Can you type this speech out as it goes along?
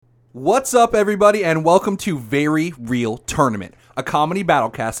What's up, everybody, and welcome to Very Real Tournament, a comedy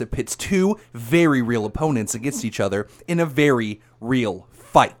battlecast that pits two very real opponents against each other in a very real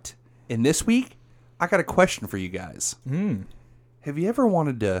fight. And this week, I got a question for you guys. Have you ever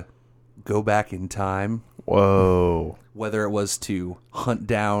wanted to go back in time? Whoa. Whether it was to hunt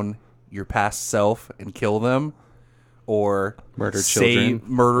down your past self and kill them, or Murder children.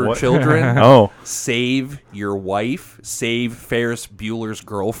 murder children. Oh. Save your wife. Save Ferris Bueller's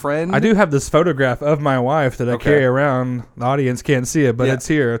girlfriend. I do have this photograph of my wife that I carry around. The audience can't see it, but Yeah. it's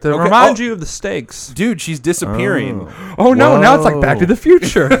here to Okay. remind you of the stakes. Dude, she's disappearing. Oh no! Now it's like Whoa. Back to the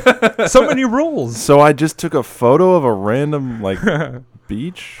Future. So many rules. So I just took a photo of a random,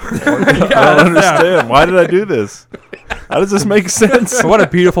 beach? I don't understand. Why did I do this? How does this make sense? What a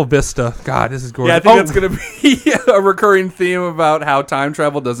beautiful vista! God, this is gorgeous. Yeah, I think that's going to be a recurring theme about how time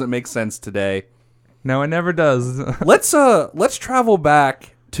travel doesn't make sense today. No, it never does. Let's travel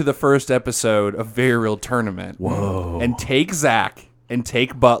back to the first episode of Very Real Tournament. Whoa. And take Zach and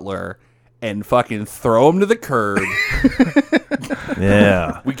take Butler and fucking throw him to the curb.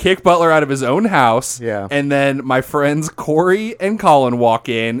 Yeah. We kick Butler out of his own house. Yeah. And then my friends Corey and Colin walk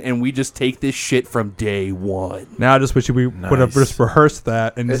in and we just take this shit from day one. Now I just wish we would have Nice. just rehearsed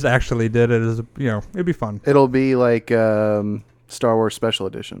that and just actually did it. As it'd be fun. It'll be like Star Wars Special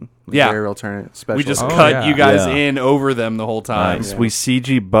Edition. Yeah. Very alternate special. We just Oh, cut yeah. you guys Yeah. in over them the whole time. Nice. We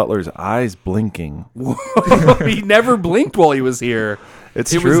CG Butler's eyes blinking. He never blinked while he was here.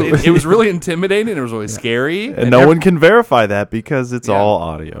 It's It true. was it was really intimidating. It was really scary. and no one can verify that because it's Yeah. all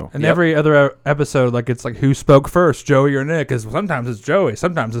audio. And Yep. every other episode, it's like who spoke first, Joey or Nick? Because sometimes it's Joey,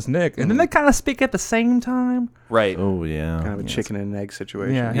 sometimes it's Nick, and then they kind of speak at the same time. Right. Oh, yeah. kind of a Yes. chicken and egg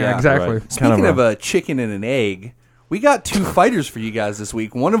situation. Yeah, Yeah, exactly. right. Speaking Kind of a chicken and an egg, we got two fighters for you guys this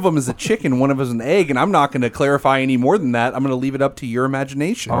week. One of them is a chicken, one of them is an egg, and I'm not going to clarify any more than that. I'm going to leave it up to your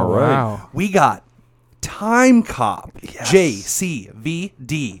imagination. All right. Wow. We got Time Cop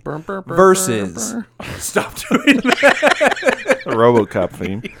JCVD versus stop doing that. RoboCop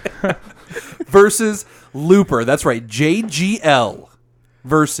theme. Versus Looper. That's right, JGL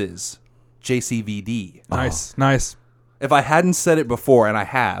versus JCVD. Nice. If I hadn't said it before, and I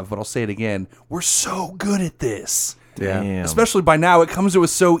have, but I'll say it again, we're so good at this. Yeah. Damn. Especially by now, it comes to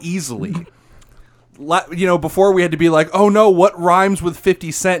us so easily. Before we had to be like, oh no, what rhymes with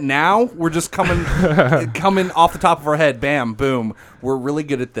 50 Cent now? We're just coming off the top of our head. Bam, boom. We're really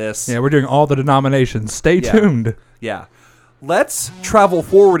good at this. Yeah, we're doing all the denominations. Stay Yeah. tuned. Yeah. Let's travel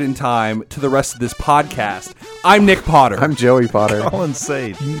forward in time to the rest of this podcast. I'm Nick Potter. I'm Joey Potter. Colin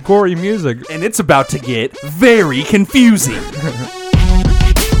Sage. Gory music. and it's about to get very confusing.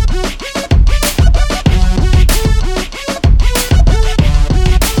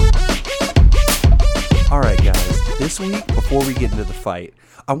 All right, guys. This week, before we get into the fight,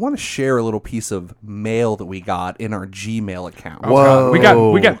 I want to share a little piece of mail that we got in our Gmail account. Whoa. We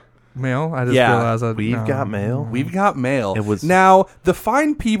got mail. I just Yeah. realized that We've got mail. We've got mail. It was- Now, the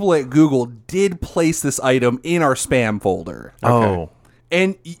fine people at Google did place this item in our spam folder. Oh.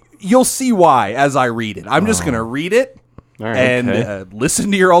 And you'll see why as I read it. I'm just going to read it All right. and Okay.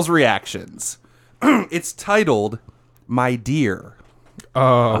 listen to your all's reactions. It's titled, My Dear.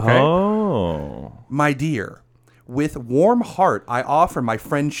 Oh, okay. Oh. My dear, with warm heart I offer my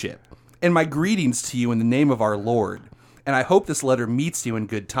friendship and my greetings to you in the name of our Lord, and I hope this letter meets you in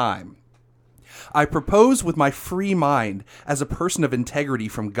good time. I propose with my free mind as a person of integrity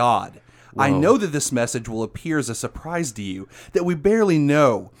from God. I know that this message will appear as a surprise to you, that we barely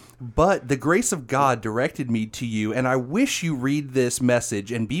know, but the grace of God directed me to you, and I wish you read this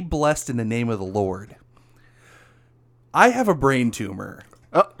message and be blessed in the name of the Lord. I have a brain tumor.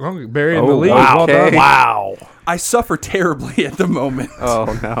 Well, Barry in the lead. Wow. Well done. Wow. I suffer terribly at the moment.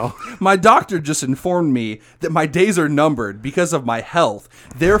 Oh no. My doctor just informed me that my days are numbered because of my health,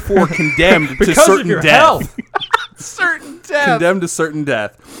 therefore condemned to Because of certain your death. health. Certain death. Condemned to certain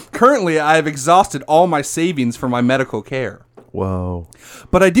death. Currently, I have exhausted all my savings for my medical care. Whoa.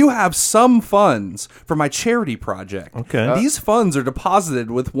 But I do have some funds for my charity project. Okay. These funds are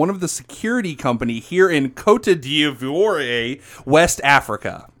deposited with one of the security company here in Cote d'Ivoire, West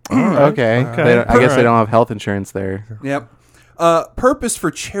Africa. Okay. I guess they don't have health insurance there. Yep. Purpose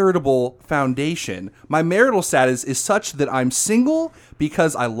for charitable foundation. My marital status is such that I'm single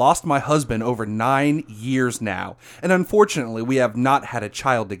because I lost my husband over 9 years now. And unfortunately, we have not had a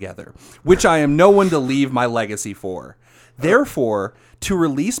child together, which I am no one to leave my legacy for. Therefore, to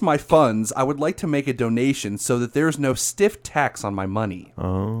release my funds, I would like to make a donation so that there is no stiff tax on my money.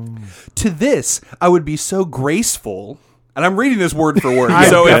 Oh. To this, I would be so graceful, and I'm reading this word for word, I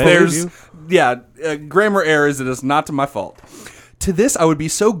so if believe there's, you. grammar errors, it is not to my fault. To this, I would be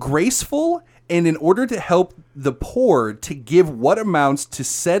so graceful, and in order to help the poor, to give what amounts to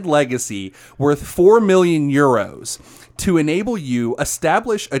said legacy worth 4 million euros to enable you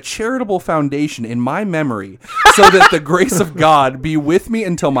establish a charitable foundation in my memory so that the grace of God be with me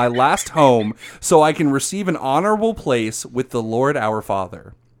until my last home so I can receive an honorable place with the Lord our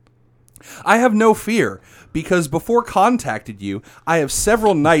Father. I have no fear, because before contacted you, I have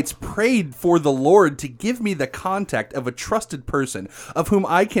several nights prayed for the Lord to give me the contact of a trusted person of whom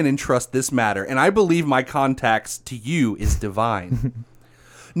I can entrust this matter, and I believe my contacts to you is divine.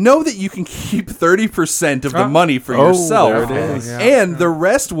 Know that you can keep 30% of the money for yourself, there it is. and the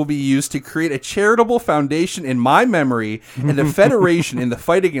rest will be used to create a charitable foundation in my memory and a federation in the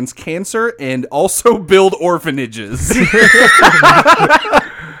fight against cancer, and also build orphanages.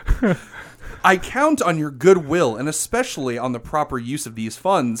 I count on your goodwill, and especially on the proper use of these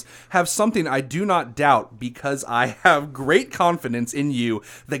funds, have something I do not doubt, because I have great confidence in you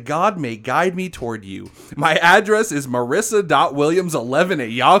that God may guide me toward you. My address is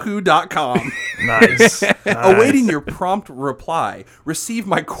marissa.williams11@yahoo.com. Nice. Awaiting your prompt reply, receive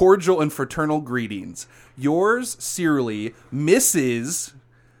my cordial and fraternal greetings. Yours sincerely, Mrs.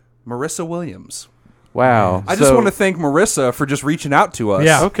 Marissa Williams. Wow. I just want to thank Marissa for just reaching out to us.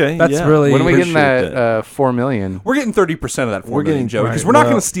 Yeah. Okay, That's yeah. really. When are we getting Appreciate that 4 million? We're getting 30% of that We're getting- Joe, because right, we're not well-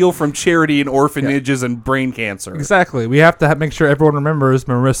 going to steal from charity and orphanages and brain cancer. Exactly. We have to make sure everyone remembers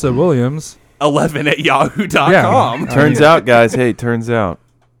Marissa Williams. 11@yahoo.com. Turns out, guys, turns out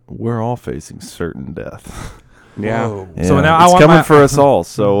we're all facing certain death. Yeah. Whoa. So now I it's want coming my- for us all.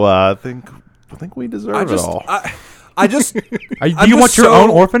 So I think we deserve I it just, all. I just, Do I'm you want just your so- own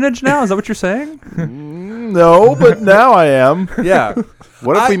orphanage now? Is that what you're saying? No, but now I am. yeah.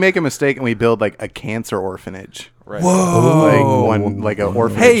 What if I- we make a mistake and we build like a cancer orphanage? Right. Whoa. Like an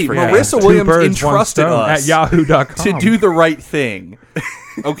orphanage. Hey, for Marissa cancer. Williams Two birds, one entrusted stone us at yahoo.com. to do the right thing.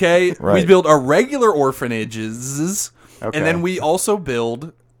 Okay? Right. We build a regular orphanages, Okay. and then we also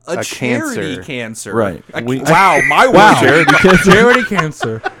build a charity cancer. Right. Wow, my Wow. word. Charity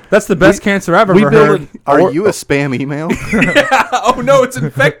cancer. That's the best cancer I've We ever build heard. an Are you a spam email? Oh, no, it's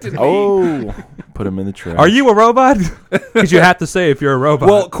infected me. Oh, put him in the trash. Are you a robot? Because you have to say if you're a robot.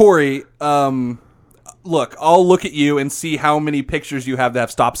 Well, Corey, look, I'll look at you and see how many pictures you have that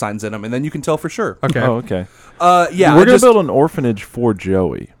have stop signs in them, and then you can tell for sure. okay. Oh, okay. Yeah, We're gonna build an orphanage for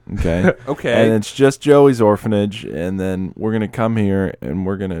Joey. Okay. Okay. And it's just Joey's orphanage, and then we're gonna come here and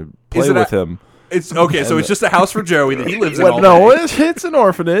we're gonna play it with a- him. It's okay, so it's just a house for Joey that he lives in. Well, all no, day. it's an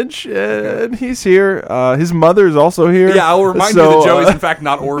orphanage, and he's here. His mother's also here. Yeah, I'll remind you that Joey's in fact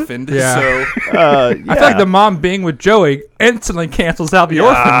not orphaned. Yeah. So I feel like the mom being with Joey instantly cancels out the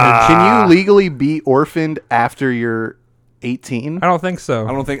orphanage. Can you legally be orphaned after you're 18? I don't think so.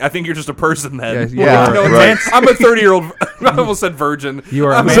 I think you're just a person then. Yeah, you No, are. it's- I'm a 30-year-old. I almost said virgin. You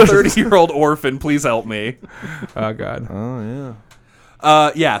are a I'm a man. 30-year-old orphan. Please help me. Oh, God. Oh yeah.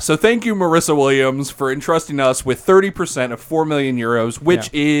 Yeah, so thank you, Marissa Williams, for entrusting us with 30% of 4 million euros, which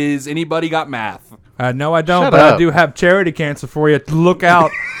is, anybody got math? No, I don't, Shut but I up. do have charity cancer for you. Look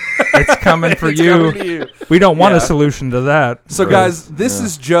out. It's coming for It's you. coming to you. We don't want Yeah. a solution to that. So, guys, this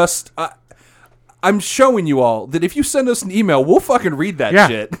is just... I'm showing you all that if you send us an email, we'll fucking read that Yeah.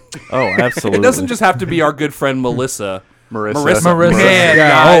 shit. Oh, absolutely. It doesn't just have to be our good friend Melissa. Marissa. Man, Yeah,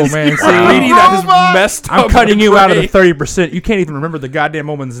 guys, oh, man, see? reading that is messed up. I'm cutting my you out of the brain. 30%. You can't even remember the goddamn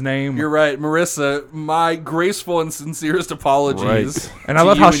woman's name. You're right, Marissa. My graceful and sincerest apologies. Right. And I to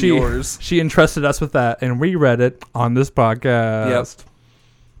love you how and she yours. she entrusted us with that, and we read it on this podcast.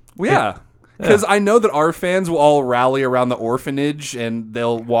 Well, yeah. Because I know that our fans will all rally around the orphanage and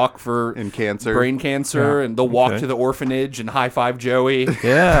they'll walk for And cancer. brain cancer, Yeah. and they'll walk Okay. to the orphanage and high five Joey.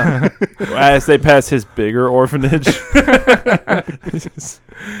 Yeah. As they pass his bigger orphanage.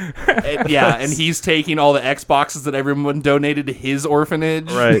 And he's taking all the Xboxes that everyone donated to his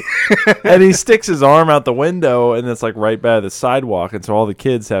orphanage. Right. And he sticks his arm out the window, and it's like right by the sidewalk, and so all the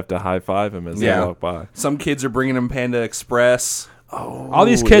kids have to high five him as Yeah. they walk by. Some kids are bringing him Panda Express. All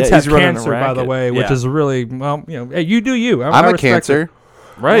these Ooh, kids yeah, have he's running a cancer, by the racket. way, which Yeah. is really, well, hey, you do you. I'm I a respect cancer.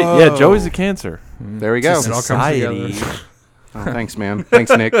 it. Right. Yeah, Joey's a cancer. There we go. It all comes Society. together. Oh, thanks, man. Thanks,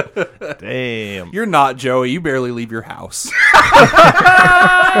 Nick. Damn. You're not Joey. You barely leave your house.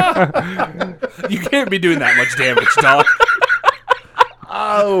 You can't be doing that much damage, dog.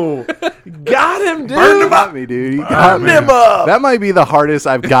 Oh, Got him, dude. you got me, dude. You got me. him up. That might be the hardest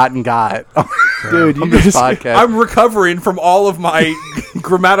I've got. Dude, you on this just podcast. I'm recovering from all of my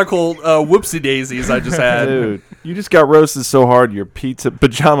grammatical whoopsie daisies I just had. Dude, you just got roasted so hard your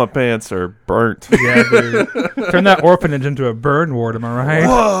pajama pants are burnt. Yeah, dude. Turn that orphanage into a burn ward, am I right?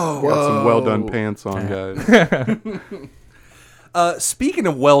 Whoa. Got some well done pants on, guys. Speaking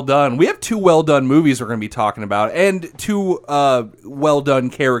of well done, we have 2 well done movies we're going to be talking about, and 2 well done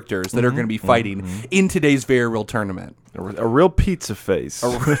characters that are going to be fighting in today's Very Real Tournament. A real pizza face.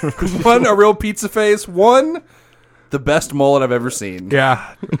 One, a real pizza face. One, the best mullet I've ever seen.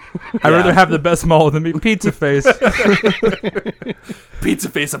 Yeah. I'd rather have the best mullet than be pizza face. Pizza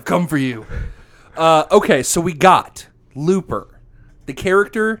face, I've come for you. Okay, so we got Looper, the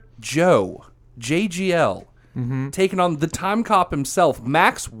character Joe, JGL, taking on the time cop himself,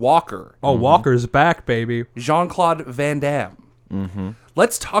 Max Walker. Oh, Walker's back, baby. Jean-Claude Van Damme.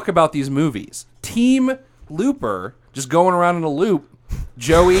 Let's talk about these movies. Team Looper, just going around in a loop,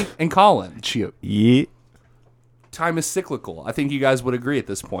 Joey and Colin. Yeah. Time is cyclical. I think you guys would agree at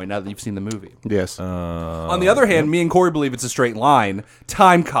this point, now that you've seen the movie. Yes. On the other hand, me and Corey believe it's a straight line.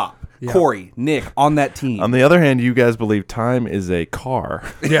 Time cop. Corey, Nick, on that team. On the other hand, you guys believe time is a car.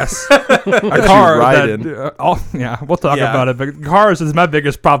 Yes. A car ride that, we'll talk Yeah. about it, but cars is my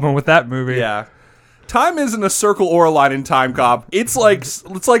biggest problem with that movie. Yeah. Time isn't a circle or a line in Time Cop. It's like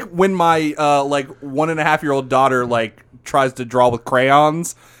when my 1.5-year-old daughter tries to draw with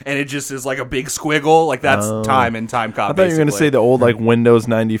crayons and it just is like a big squiggle. Like that's time in Time Cop. I thought you were going to say the old Windows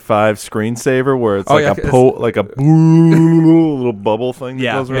 95 screensaver where it's like a little bubble thing.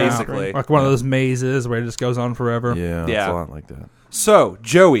 That goes around. Basically. Like one of those mazes where it just goes on forever. Yeah, it's a lot like that. So,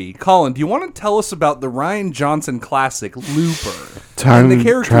 Joey, Colin, do you want to tell us about the Rian Johnson classic Looper? Time And the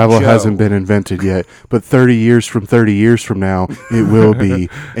character travel Joe. hasn't been invented yet, but 30 years from now, it will be,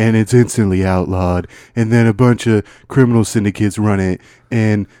 and it's instantly outlawed. And then a bunch of criminal syndicates run it.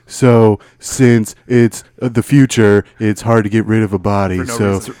 And so, since it's the future, it's hard to get rid of a body. For no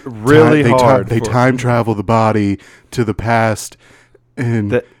so, reason. Really hard They for- time travel the body to the past,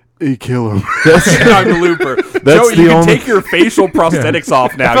 and you kill him. Time to Looper. Joey, you can take your facial prosthetics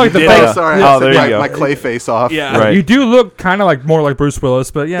off now. I feel like You the did face- it. Sorry, Oh, I there took you go. my clay face off. Yeah. Right. You do look kind of more like Bruce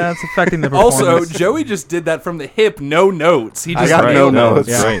Willis, but yeah, it's affecting the performance. Also, Joey just did that from the hip, no notes. He I just got Right. no That was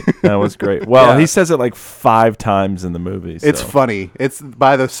notes. great. That was great. Well, Yeah. he says it 5 times in the movie. So. It's funny. It's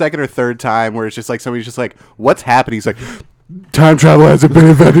by the second or third time where it's just like somebody's just like, "What's happening?" He's like, "Time travel hasn't been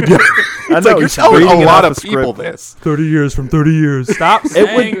invented yet." I It's know, like you're he's telling reading a it lot off of a people script. this. 30 years from 30 years. Stop It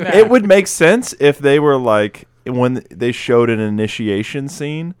saying would that. it would make sense if they were when they showed an initiation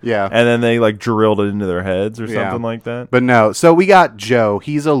scene, Yeah. and then they drilled it into their heads or Yeah. something like that. But no. So we got Joe.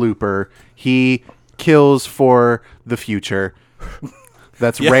 He's a looper. He kills for the future.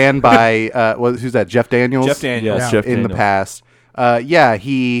 That's ran by who's that? Jeff Daniels. Jeff Daniels. Yes, Yeah. Jeff in the Daniels. past.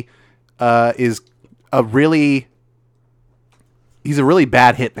 He is a really. He's a really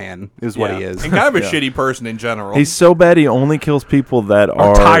bad hitman, is what he is. And kind of a shitty person in general. He's so bad he only kills people that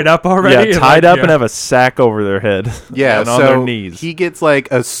are tied up already? Yeah, tied up Yeah. and have a sack over their head. Yeah, and so on their knees. he gets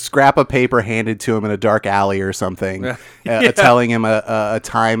a scrap of paper handed to him in a dark alley or something, telling him a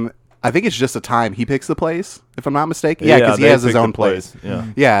time. I think it's just a time. He picks the place, if I'm not mistaken. Yeah, because he they has his pick the own place. Yeah.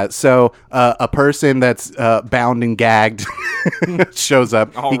 Yeah, so a person that's bound and gagged shows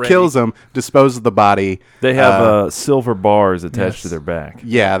up. Already. He kills him, disposes of the body. They have silver bars attached Yes. to their back.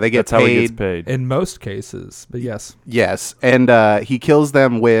 Yeah, they get That's how paid. he gets paid. In most cases, but yes. Yes, and he kills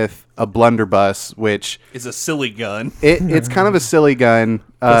them with a blunderbuss, which is a silly gun. it's kind of a silly gun.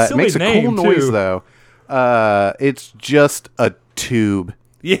 A It silly makes a cool name, noise too. though. It's just a tube.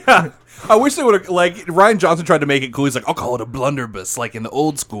 Yeah. I wish they would have, Rian Johnson tried to make it cool. He's like, I'll call it a blunderbuss, like in the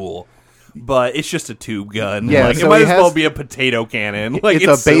old school. But it's just a tube gun. Yeah, it so might he as well has- be a potato cannon. It's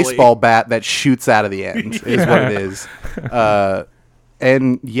a silly. baseball bat that shoots out of the end, is what it is.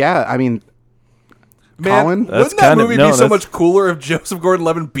 And yeah, I mean, Man, Colin? That's wouldn't that kind of- movie no, be so that's- much cooler if Joseph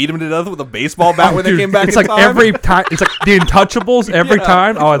Gordon-Levitt beat him to death with a baseball bat when they Dude, came back it's in like time? every time. It's like the Untouchables every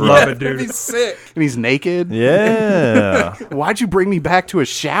time. Oh, I love it, That'd be dude. sick. and he's naked. Yeah. Why'd you bring me back to a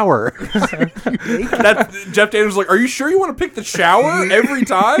shower? Jeff Daniels was like, are you sure you want to pick the shower every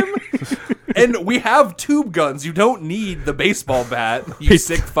time? And we have tube guns. You don't need the baseball bat, you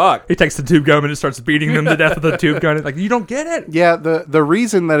sick fuck. He takes the tube gun and just starts beating them to death with the tube gun. It's like, you don't get it? Yeah, the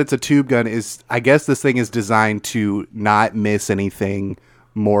reason that it's a tube gun is, I guess this thing is designed to not miss anything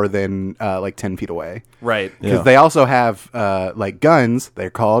more than 10 feet away. Right. Because Yeah. they also have guns. They're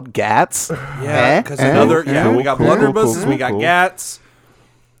called GATs. Yeah, because we got blunderbusses, we got GATs.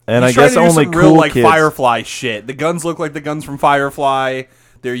 And He's I guess trying to do only some cool real kids. Firefly shit. The guns look like the guns from Firefly.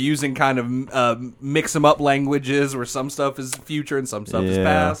 They're using kind of mix 'em up languages where some stuff is future and some stuff is Yeah.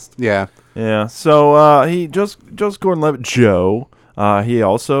 past. Yeah. Yeah. So he Joseph Gordon-Levitt, Joe. He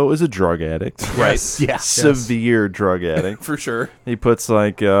also is a drug addict. Right. Yeah. Severe drug addict. For sure. He puts I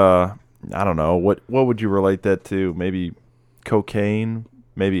don't know, what would you relate that to? Maybe cocaine,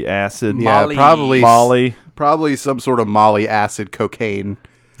 maybe acid, Yeah, Molly. probably Molly. Probably some sort of Molly acid cocaine.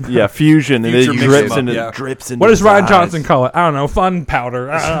 Yeah, fusion, and it Future drips mix-em into up, drips into. What does his Ryan eyes. Johnson call it? I don't know. Fun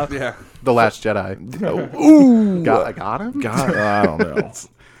powder. I don't know. Yeah. The Last Jedi. Ooh, I got him. God, I don't know.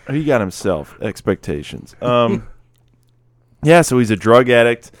 He got himself expectations. Yeah, so he's a drug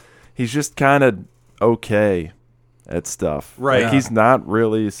addict. He's just kind of okay at stuff. Right. Like, he's not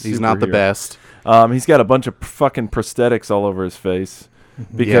really. He's not the superhero. best. He's got a bunch of fucking prosthetics all over his face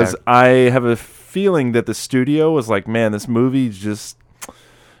because Yeah. I have a feeling that the studio was like, man, this movie's just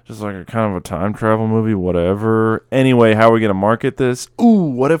like a kind of a time travel movie, whatever. Anyway, how are we going to market this? Ooh,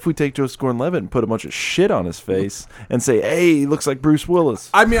 what if we take Joseph Gordon-Levitt and put a bunch of shit on his face and say, hey, he looks like Bruce Willis?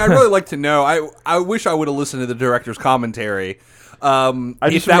 I mean, I'd really like to know. I wish I would have listened to the director's commentary.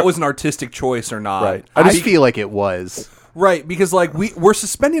 If that was an artistic choice or not. Right. I feel like it was. Right, because like we're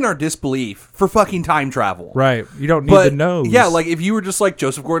suspending our disbelief for fucking time travel. Right. You don't need But the nose. yeah, like if you were just like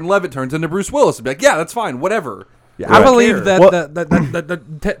Joseph Gordon-Levitt turns into Bruce Willis, I'd be like, yeah, that's fine, whatever. I believe care.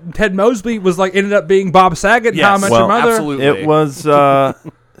 that Ted Mosby was like ended up being Bob Saget. In How I Yes, Met well, Your Mother. absolutely. It was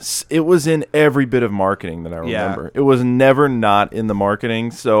it was in every bit of marketing that I Yeah. remember. It was never not in the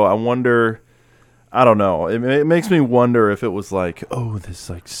marketing, so I wonder, I don't know. It makes me wonder if it was like, oh, this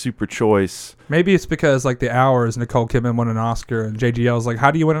like super choice. Maybe it's because like the Hours, Nicole Kidman won an Oscar, and JGL's like,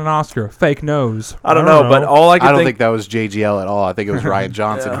 "How do you win an Oscar? Fake nose." I don't know, but all I can I don't think, think that was JGL at all. I think it was Ryan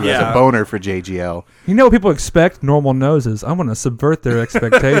Johnson who has Yeah. a boner for JGL. You know what people expect? Normal noses. I'm going to subvert their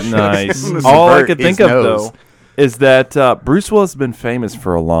expectations. nice. Subvert All I could his think of nose. though is that Bruce Willis has been famous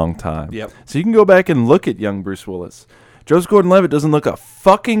for a long time. Yep. So you can go back and look at young Bruce Willis. Joseph Gordon-Levitt doesn't look a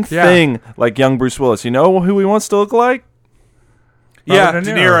fucking Yeah. thing like young Bruce Willis. You know who he wants to look like? Yeah, Robert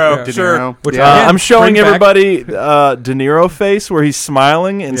De De Niro. Niro. Yeah. De Sure. Niro. Which Yeah. again, I'm showing bring back- everybody De Niro face where he's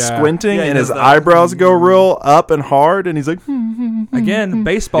smiling and Yeah. squinting, Yeah, he and his does that. eyebrows go real up and hard, and he's like, Again,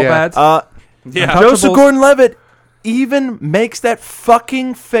 baseball Yeah. bats. Yeah. Joseph Untouchables. Gordon-Levitt even makes that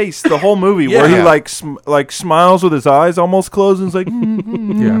fucking face the whole movie where he Yeah. like smiles with his eyes almost closed and is like,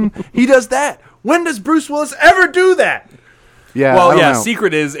 Yeah. he does that. When does Bruce Willis ever do that? Yeah. I Well, don't yeah. know.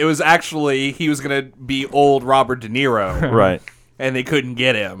 Secret is it was actually he was gonna be old Robert De Niro, Right. and they couldn't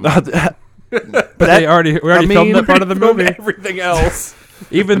get him. But we already filmed that part of the movie. Everything else.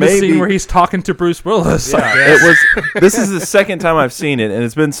 Even the Maybe. scene where he's talking to Bruce Willis. It was. This is the second time I've seen it, and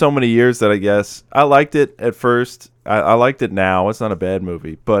it's been so many years that I guess I liked it at first. I liked it now. It's not a bad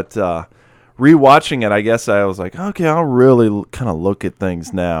movie, but rewatching it, I guess I was like, okay, I'll really kind of look at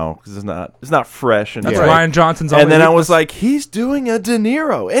things now because it's not fresh and That's right. Ryan Johnson's. And only then I weakness. was like, he's doing a De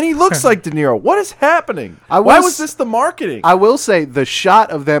Niro, and he looks like De Niro. What is happening? I Why was- was this the marketing? I will say the shot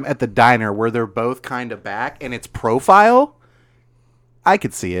of them at the diner where they're both kind of back and it's profile, I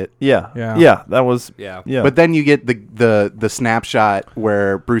could see it. yeah, Yeah. that was Yeah. But then you get the snapshot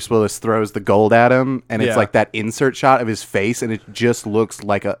where Bruce Willis throws the gold at him, and it's Yeah. like that insert shot of his face, and it just looks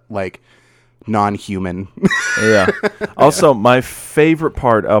like a non-human. Yeah. Also, my favorite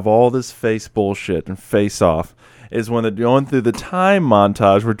part of all this face bullshit and face off is when they're going through the time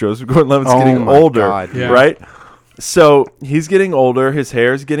montage where Joseph Gordon-Levitt's Oh getting my older, God, yeah. right? So he's getting older, his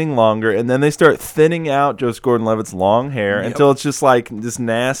hair's getting longer, and then they start thinning out Joseph Gordon-Levitt's long hair until it's just like this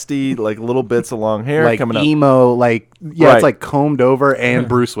nasty, like little bits of long hair like coming up. emo, like Right. it's like combed over and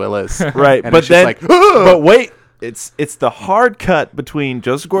Bruce Willis, Right, And but it's just then, like, but wait, it's the hard cut between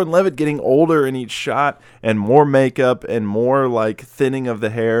Joseph Gordon-Levitt getting older in each shot and more makeup and more like thinning of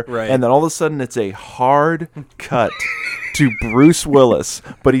the hair, Right. and then all of a sudden it's a hard cut to Bruce Willis,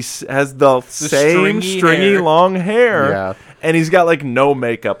 but has the same stringy hair. long hair, Yeah. and he's got like no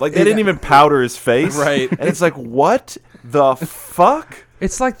makeup, like they didn't even powder his face, Right. And it's like, what the fuck?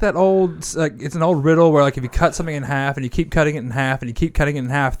 It's like that old, it's an old riddle where like if you cut something in half and you keep cutting it in half and you keep cutting it in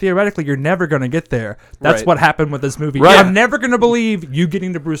half, theoretically you're never going to get there. That's Right. what happened with this movie. Right. I'm never going to believe you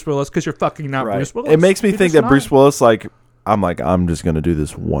getting to Bruce Willis because you're fucking not Bruce Willis. It makes me You're think just that Bruce not. Willis, I'm just going to do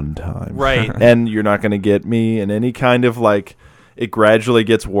this one time. Right. And you're not going to get me in any kind of like, it gradually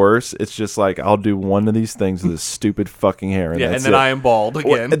gets worse. It's just like, I'll do one of these things with this stupid fucking hair. Yeah, and that's then it. I am bald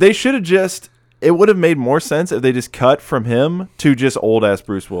again. They should have just, it would have made more sense if they just cut from him to just old ass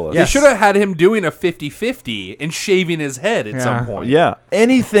Bruce Willis. They should have had him doing a 50-50 and shaving his head at some point. Yeah.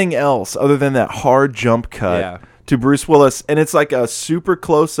 Anything else other than that hard jump cut Yeah. to Bruce Willis, and it's like a super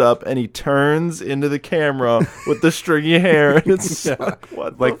close up, and he turns into the camera with the stringy hair, and it's like,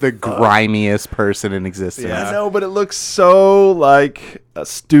 what like the grimiest person in existence. Yeah. I know, but it looks so like a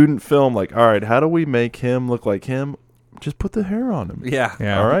student film. Like, all right, how do we make him look like him? Just put the hair on him. Yeah.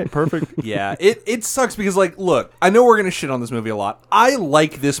 Yeah. All right, perfect. Yeah, it sucks because, like, look, I know we're going to shit on this movie a lot. I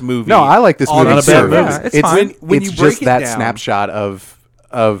like this movie. No, I like this on movie its Not a bad too. movie. Yeah, it's fine. When it's you break just it that down- snapshot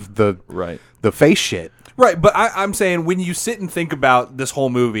of the Right. the face shit. Right, but I'm saying when you sit and think about this whole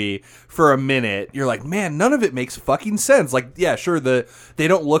movie for a minute, you're like, man, none of it makes fucking sense. Like, yeah, sure, they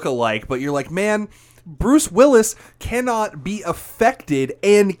don't look alike, but you're like, man, Bruce Willis cannot be affected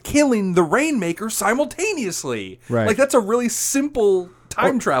and killing the Rainmaker simultaneously. Right. Like, that's a really simple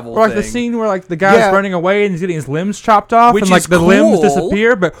time travel Or like thing. the scene where like the guy's running away and he's getting his limbs chopped off, Which and like is the limbs cool.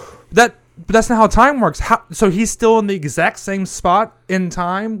 disappear, but that's not how time works. So he's still in the exact same spot in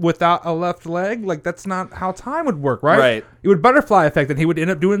time without a left leg? Like, that's not how time would work, right? Right. It would butterfly effect, and he would end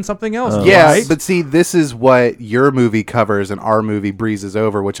up doing something else. Yeah, right? but see, this is what your movie covers and our movie breezes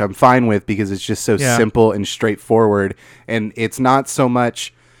over, which I'm fine with because it's just so simple and straightforward. And it's not so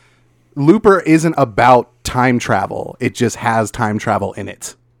much... Looper isn't about time travel. It just has time travel in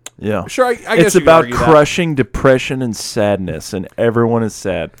it. Yeah. Sure, I guess it's you could about argue that. crushing depression and sadness, and everyone is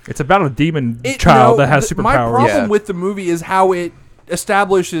sad. It's about a demon child that has superpowers. My problem Yeah. with the movie is how it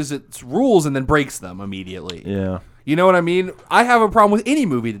establishes its rules and then breaks them immediately. Yeah. You know what I mean? I have a problem with any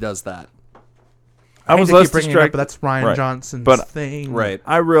movie that does that. I was hate to less keep bringing it up, distracted. but that's Ryan Right. Johnson's But- thing.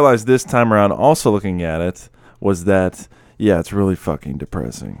 I realized this time around, also looking at it, was that it's really fucking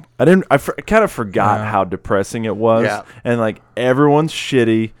depressing. I kind of forgot Yeah. how depressing it was, Yeah. and like everyone's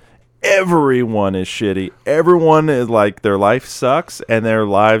shitty. Everyone is shitty. Everyone is like their life sucks, and their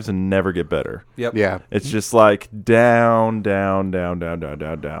lives never get better. Yep. Yeah. It's just like down, down, down, down, down,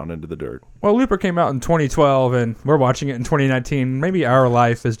 down, down into the dirt. Well, Looper came out in 2012, and we're watching it in 2019. Maybe our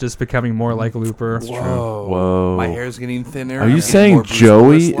life is just becoming more like Looper. Whoa. My hair's getting thinner. Are I'm you getting saying more Bruce Joey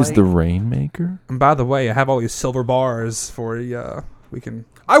Willis-like. is the Rainmaker? And by the way, I have all these silver bars for we can.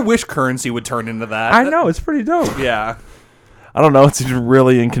 I wish currency would turn into that. I know, it's pretty dope. Yeah. I don't know. It's just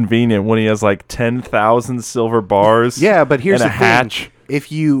really inconvenient when he has like 10,000 silver bars. Yeah, but here's and the a thing. hatch.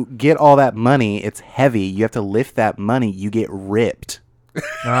 If you get all that money, it's heavy. You have to lift that money. You get ripped.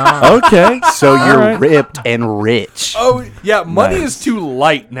 Okay. So you're right. ripped and rich. Oh, yeah, money Nice. is too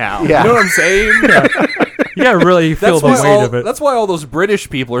light now. Yeah. You know what I'm saying? You gotta really feel the weight of it. That's why all those British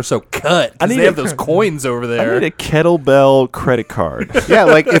people are so cut. 'Cause need they have a- those coins over I there. need a kettlebell credit card. Yeah,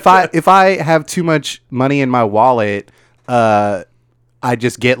 like if I have too much money in my wallet, I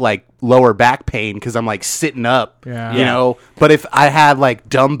just get like lower back pain because I'm like sitting up. Yeah. You know? But if I had like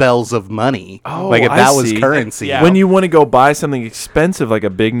dumbbells of money, like if I that was see. currency. Yeah. When you want to go buy something expensive like a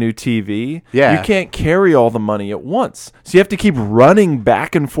big new TV, Yeah. you can't carry all the money at once. So you have to keep running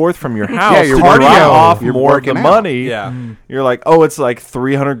back and forth from your house you're to working drop out. off You're more of the working out. money. Yeah. You're like, oh, it's like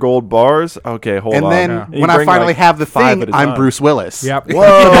 300 gold bars? Okay, hold And on. then And you when I bring, finally like, have the 5 thing, at a I'm time. Bruce Willis. Yep.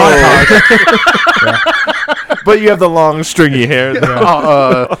 Whoa. But you have the long stringy hair.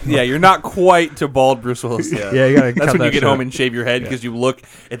 Yeah, you're not quite to bald Bruce Willis yet. Yeah, you gotta That's cut when you that get shit. home and shave your head because you look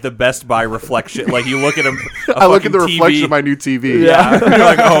at the Best Buy reflection. Like you look at a I look at the fucking reflection TV. of my new TV. Yeah, you're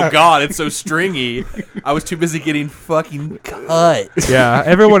like, oh god, it's so stringy. I was too busy getting fucking cut. Yeah,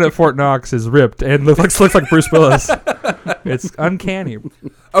 everyone at Fort Knox is ripped and looks like Bruce Willis. It's uncanny.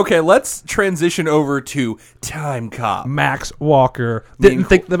 Okay, let's transition over to Time Cop. Max Walker. Didn't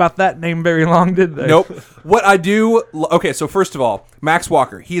think about that name very long, did they? Nope. What I do... Okay, so first of all, Max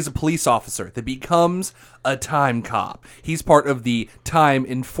Walker, he is a police officer that becomes a time cop. He's part of the time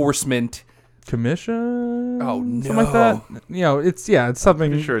enforcement... Commission? Oh, Something like that. You know, it's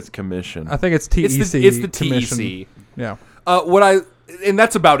something. Pretty sure it's commission. I think it's TEC. It's the Commission. TEC. Yeah. And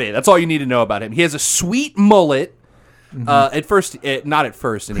that's about it. That's all you need to know about him. He has a sweet mullet. At first, not at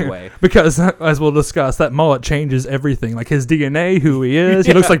first anyway. Because, as we'll discuss, that mullet changes everything. Like his DNA, who he is.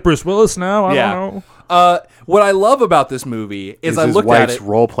 He looks like Bruce Willis now. I don't know. What I love about this movie is I his looked at wife's it.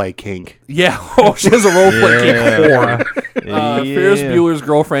 role play kink. Yeah, oh, she has a role play Yeah. whore. Ferris Bueller's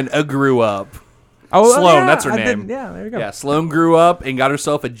girlfriend grew up. Oh, Sloan, yeah, that's her I name. didn't- yeah, there you go. Yeah, Sloan grew up and got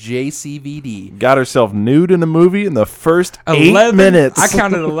herself a JCVD. Got herself nude in a movie in the first 8 11 minutes. I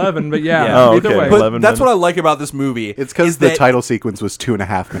counted 11, but yeah. Yeah. Oh, Either okay. way. But 11 that's minutes. what I like about this movie. It's because is the that title sequence was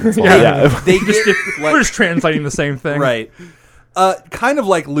 2.5 minutes long. Yeah. They get We're just translating the same thing. right, kind of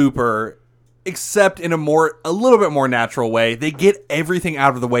like Looper, except in a little bit more natural way. They get everything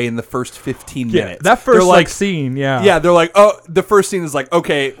out of the way in the first 15 Yeah, minutes. that They're first like scene, yeah. they're like, oh, the first scene is like,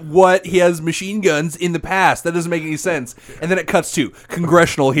 okay, what? He has machine guns in the past. That doesn't make any sense. And then it cuts to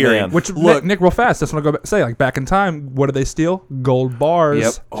congressional hearing. Man. Which Look, Nick, real fast. Just want to go back, say like back in time. What did they steal? Gold bars.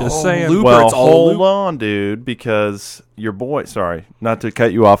 Yep. Just Oh, saying. Looper, Well, it's all hold Loop. on, dude, because your boy, sorry, not to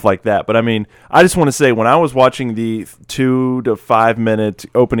cut you off like that, but I mean, I just want to say when I was watching the 2 to 5 minute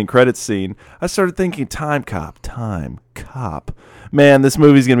opening credits scene, I started thinking time cop. Man, this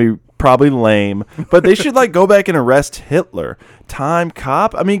movie's going to be probably lame, but they should like go back and arrest Hitler. Time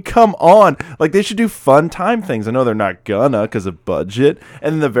Cop? I mean, come on. Like, they should do fun time things. I know they're not gonna because of budget.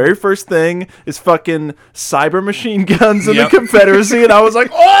 And then the very first thing is fucking cyber machine guns in the Confederacy. And I was like,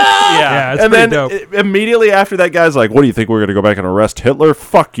 oh! Yeah, it's and pretty then dope. Immediately after that, guy's like, what do you think we're going to go back and arrest Hitler?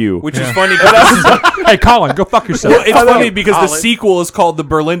 Fuck you. Which is funny. Hey, Colin, go fuck yourself. Well, it's funny because the sequel is called The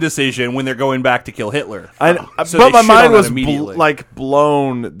Berlin Decision when they're going back to kill Hitler. So but they my shit mind on that was immediately.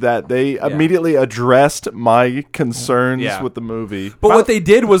 blown that they immediately addressed my concerns Yeah. with the movie. But what they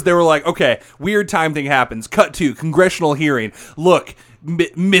did was they were like, okay, weird time thing happens. Cut to congressional hearing. Look,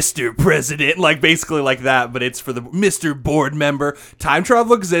 Mr. President, like basically like that, but it's for the Mr. Board Member. Time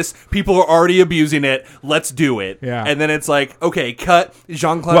travel exists. People are already abusing it. Let's do it. Yeah. And then it's like, okay, cut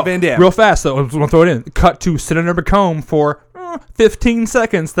Jean-Claude Van Damme. Real fast, though, I'm going to throw it in. Cut to Senator McComb for 15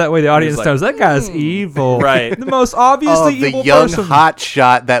 seconds. That way the audience like, knows that guy's evil. Right. The most obviously the evil young person. hot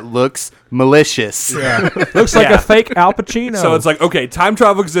shot that looks malicious. Yeah. Looks like Yeah. a fake Al Pacino. So it's like, okay, time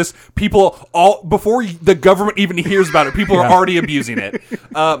travel exists. People all before the government even hears about it, people are already abusing it.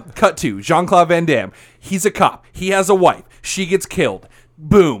 Cut to Jean-Claude Van Damme. He's a cop. He has a wife. She gets killed.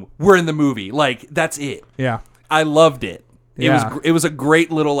 Boom. We're in the movie. Like, that's it. yeah. I loved it. Yeah. It was a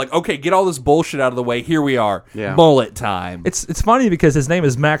great little like, okay, get all this bullshit out of the way. Here we are. Yeah. Mullet time. It's funny because his name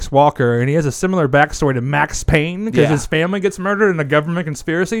is Max Walker, and he has a similar backstory to Max Payne because Yeah. his family gets murdered in a government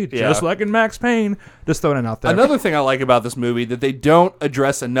conspiracy, just like in Max Payne. Just throwing it out there. Another thing I like about this movie that they don't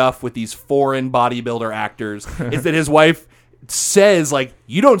address enough with these foreign bodybuilder actors is that his wife says, like,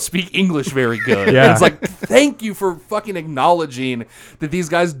 you don't speak English very good. Yeah. And it's like, thank you for fucking acknowledging that these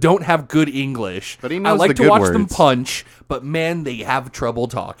guys don't have good English. But he I knows like the to good watch them words. punch, but man, they have trouble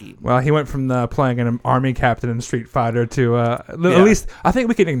talking. Well, he went from playing an army captain in Street Fighter to at least I think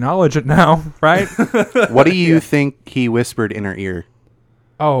we can acknowledge it now, right? What do you think he whispered in her ear?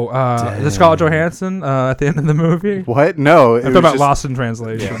 Oh, the Scarlett Johansson at the end of the movie. What? No. I'm talking about Lost in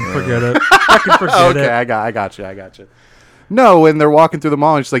Translation. Forget it. I can forget Okay, it. I got you. No, when they're walking through the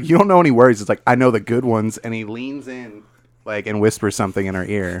mall, and she's like, you don't know any words. It's like, I know the good ones. And he leans in like and whispers something in her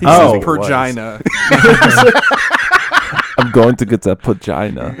ear. He I says think it was. Pergina. I'm going to get that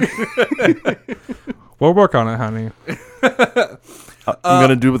vagina. We'll work on it, honey. I'm going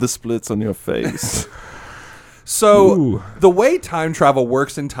to do with the splits on your face. So Ooh. the way time travel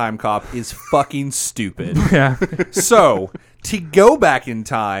works in Time Cop is fucking stupid. Yeah. So to go back in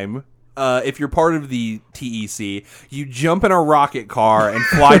time, if you're part of the TEC, you jump in a rocket car and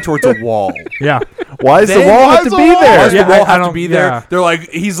fly towards a wall. Yeah. Why does the Then- wall Why have to does be Why there? does Yeah, the wall I have to don't- be there? yeah. They're like,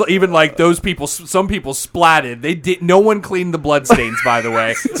 he's even like those people. Some people splatted. They did. No one cleaned the bloodstains. By the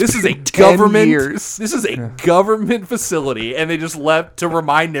way, this is a government. years. This is a government facility, and they just left to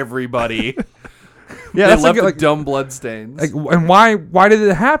remind everybody. Yeah, They that's left like the dumb bloodstains. Like, and why did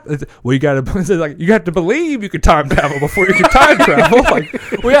it happen? Well, you got to like you have to believe you could time travel before you could time travel. Like,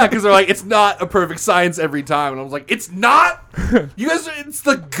 Well, yeah, because they're like, it's not a perfect science every time, and I was like, it's not. You guys, it's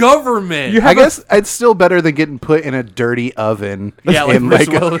the government. You I have guess it's still better than getting put in a dirty oven. Yeah, like in Bruce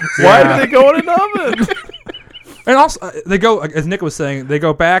like a- Willis. Why Yeah. did they go in an oven? and also they go like, as Nick was saying, they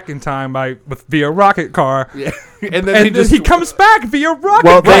go back in time via rocket car, Yeah. And and then then they just he comes back via rocket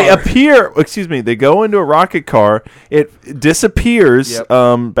Well, car. they appear. Excuse me. They go into a rocket car. It disappears. Yep.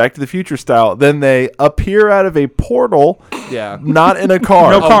 Back to the Future style. Then they appear out of a portal. Yeah. Not in a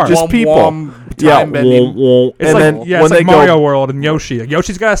car. No car. Just Wom people. wom, Yeah. time bending. It's It's and like, then yeah, when it's they like Mario go. World and Yoshi. Like,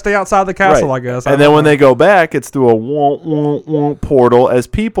 Yoshi's got to stay outside the castle, Right. I guess. And then when they go back, it's through a portal as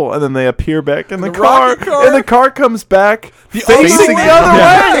people, and then they appear back in the car, rocket car? and the car comes back facing way. the other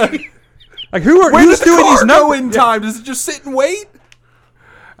Yeah. way. like Where who's does the doing car these go numbers? in time? Does it just sit and wait?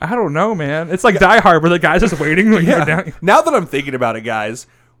 I don't know, man. It's like Die Hard where the guy's just waiting. When you go down. Now that I'm thinking about it, guys,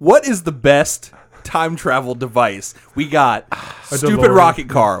 what is the best time travel device? We got stupid DeLorean. rocket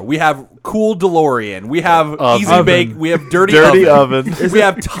car. We have cool DeLorean. We have easy Oven. bake. We have dirty, Dirty oven. oven. We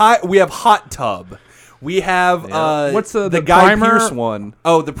have we have hot tub. We have What's the Guy primer? Pearce one?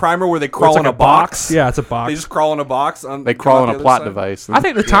 Oh, the primer where they Where crawl it's in like a box. Yeah, it's a box. They just crawl in a box. They crawl on on the a plot other side. device. I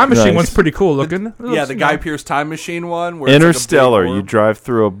think the time machine Nice. one's pretty cool looking. Yeah, the Guy Pearce time machine one. Where it's like a big Interstellar. worm. You drive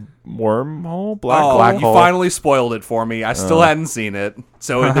through a wormhole, black Oh, hole. black you hole. finally spoiled it for me. I still hadn't seen it,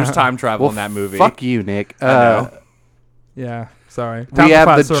 so there's time travel in that movie. Fuck you, Nick. know. Yeah, sorry. Time We to have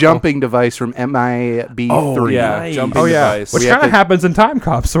Flat the Circle. jumping device from MIB3. Oh, Yeah, Nice. jumping Oh yeah, device. which We have kind of to- happens in Time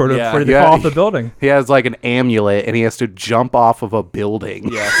Cop, sort of, Yeah. where they Yeah. fall off the building. He has like an amulet, and he has to jump off of a building.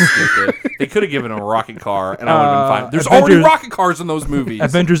 Yeah, stupid. They could have given him a rocket car, and I would have been fine. There's Avengers- already rocket cars in those movies.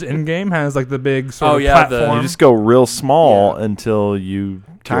 Avengers Endgame has like the big sort Oh, of yeah, the- platform. You just go real small until you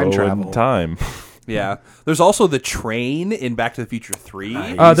Time go in travel. time. Yeah. There's also the train in Back to the Future 3.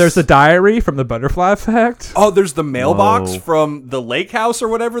 There's the diary from the Butterfly Effect. Oh, there's the mailbox Whoa. from the Lake House or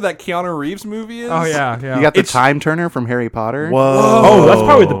whatever that Keanu Reeves movie is. Oh yeah, yeah. You got the It's- time turner from Harry Potter. Whoa. Oh, that's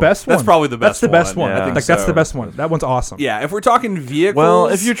probably the best one. That's probably the That's best the best one. one. Yeah. I think Like that's so. the best one. That one's awesome. Yeah, if we're talking vehicles. Well,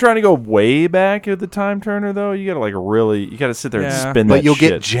 if you're trying to go way back at the time turner, though, you gotta you gotta sit there and Yeah. spin but that you'll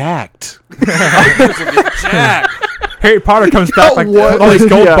shit. get jacked. Jack. Harry Potter comes back like What? all these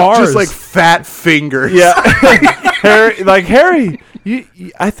gold Yeah, bars. Just like fat fingers. Yeah, Harry, you,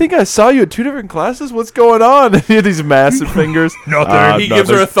 I think I saw you at 2 different classes. What's going on? And he had these massive fingers. Nothing. He gives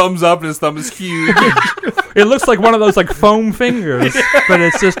her a nothing. thumbs up and his thumb is huge. it looks like one of those like foam fingers, but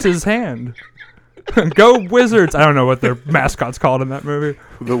it's just his hand. Go Wizards! I don't know what their mascot's called in that movie.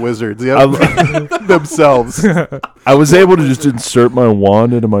 The wizards. Yep. Themselves. I was able to just insert my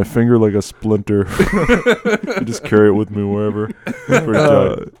wand into my finger like a splinter. I just carry it with me wherever. It's pretty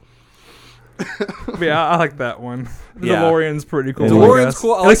tight. But yeah, I like that one. The Yeah. DeLorean's pretty cool. DeLorean's I guess.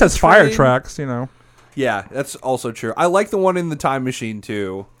 cool. I At like least the has fire train. tracks, you know. Yeah, that's also true. I like the one in the time machine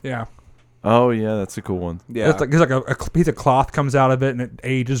too. Yeah. Oh yeah, that's a cool one. Yeah. It's like, there's like a piece of cloth comes out of it and it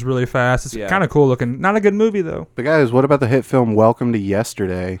ages really fast. It's Yeah. kind of cool looking. Not a good movie though. But guys, what about the hit film Welcome to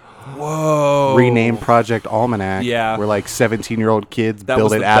Yesterday? Whoa. Renamed Project Almanac. Yeah. Where like 17-year-old kids That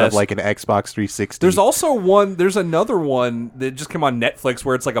build was it the out of best. like an Xbox 360. There's also one. There's another one that just came on Netflix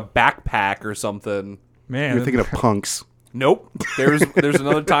where it's like a backpack or something. Man, You're thinking of Punks. Nope. There's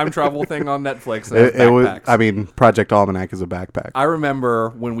another time travel thing on Netflix. That has It was. backpacks. I mean, Project Almanac is a backpack. I remember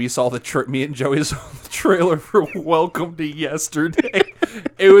when we saw me and Joey saw the trailer for Welcome to Yesterday.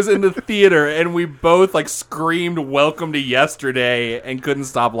 It was in the theater, and we both like screamed "Welcome to Yesterday" and couldn't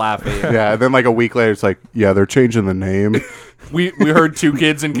stop laughing. Yeah, and then like a week later, it's like, yeah, they're changing the name. We heard 2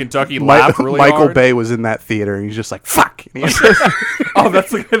 kids in Kentucky laugh really Michael hard. Bay was in that theater, and he's just like, fuck. And he's just- Oh,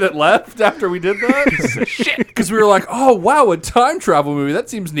 that's the guy that left after we did that? Shit. Because we were like, oh, wow, a time travel movie. That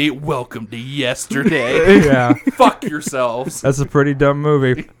seems neat. Welcome to Yesterday. yeah, Fuck yourselves. that's a pretty dumb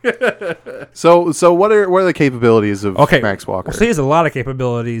movie. so what are the capabilities of Okay, Max Walker? Well, so he has a lot of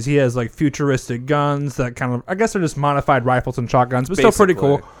capabilities. He has like futuristic guns that kind of, I guess they're just modified rifles and shotguns, but still pretty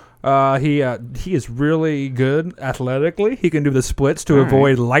Basically. cool. He is really good athletically. He can do the splits to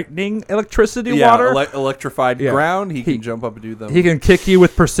avoid lightning, electricity, Yeah, water. electrified Yeah. ground. He He- can jump up and do them. He can kick you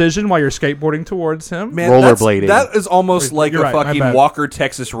with precision while you're skateboarding towards him. Man, Rollerblading. That is almost like You're a right, my fucking bad. Walker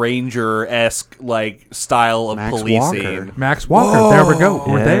Texas Ranger esque like style of Max policing. Walker. Max Walker. There we go.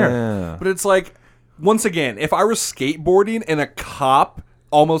 We're there. Yeah. But it's like, once again, if I was skateboarding and a cop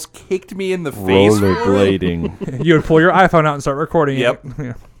almost kicked me in the face, for it, Rollerblading. You would pull your iPhone out and start recording. Yep. It.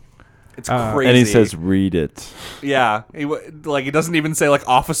 Yeah. it's crazy. And he says, "Read it." yeah, it doesn't even say like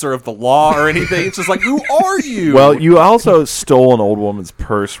officer of the law or anything. It's just like, who are you? Well, you also stole an old woman's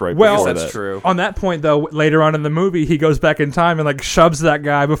purse right Well, before that's that. true. On that point, though, later on in the movie, he goes back in time and like shoves that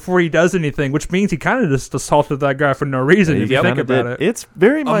guy before he does anything, which means he kind of just assaulted that guy for no reason. He if you think kinda about did. it, It's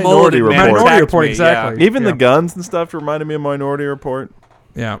very A Minority mulleted man Report. Minority attacked Report, me, exactly. Even Yeah. the guns and stuff reminded me of Minority Report.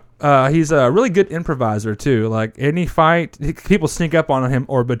 Yeah, he's a really good improviser too. Like any fight, people sneak up on him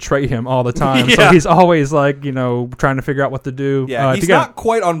or betray him all the time. So Yeah. he's always like, trying to figure out what to do. Yeah, to he's get- not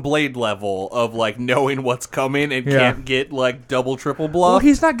quite on Blade level of like knowing what's coming and Yeah. can't get like double, triple Well, bluff.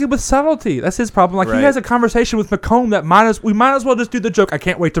 he's not good with subtlety. That's his problem. Like Right. he has a conversation with Macomb that we might as well just do the joke. I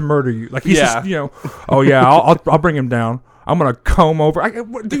can't wait to murder you. Like he's Yeah. just oh yeah, I'll bring him down. I'm gonna comb over.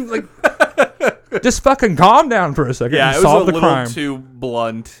 Dude, like just fucking calm down for a second. Yeah, and it was a solve the little crime. too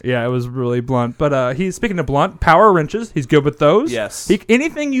blunt. Yeah, it was really blunt. But he's speaking of blunt, power wrenches. He's good with those. Yes.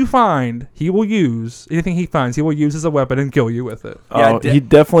 Anything you find, he will use. Anything he finds, he will use as a weapon and kill you with it. Yeah, He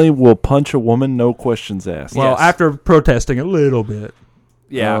definitely will punch a woman, no questions asked. Well, Yes. after protesting a little bit.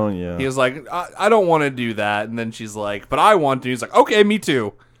 Yeah. Oh, yeah. He was like, I don't want to do that. And then she's like, but I want to. He's like, okay, me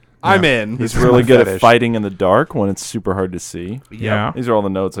too. I'm in. He's This is really my good at fetish. fighting in the dark when it's super hard to see. Yeah. These are all the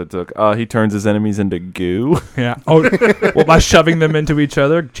notes I took. He turns his enemies into goo. Yeah. Oh, well, by shoving them into each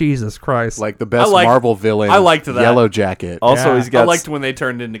other. Jesus Christ. Like the best I liked- Marvel villain. I liked that. Yellow Jacket. Also, Yeah. he's got I liked when they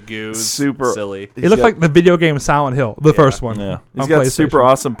turned into goos. super- silly. it looked like the video game Silent Hill, the first one. Yeah, he's on got PlayStation. super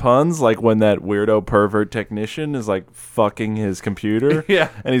awesome puns, like when that weirdo pervert technician is like fucking his computer. Yeah.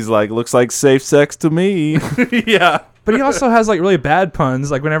 And he's like, looks like safe sex to me. Yeah. But he also has like really bad puns.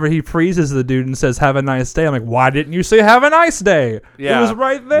 Like whenever he freezes the dude and says "Have a nice day," I'm like, "Why didn't you say have a nice day?" Yeah. It was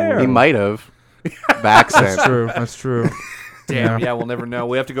right there. He might have. The accent. That's true. That's true. Damn. Yeah, we'll never know.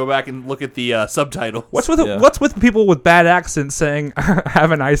 We have to go back and look at the subtitles. What's with Yeah. what's with people with bad accents saying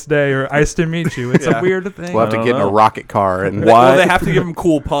 "Have a nice day" or "Nice to meet you"? It's Yeah. a weird thing. We'll have to I get in don't a know. rocket car and Why? Well, they have to give him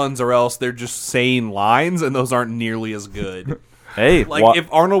cool puns, or else they're just saying lines, and those aren't nearly as good. Hey, Like if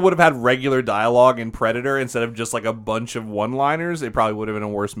Arnold would have had regular dialogue in Predator instead of just like a bunch of one-liners, it probably would have been a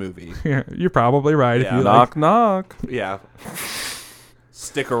worse movie. Yeah, you're probably right. Yeah. If you knock knock. Yeah.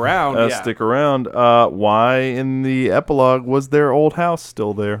 Stick around. Yeah. Stick around. Why in the epilogue was their old house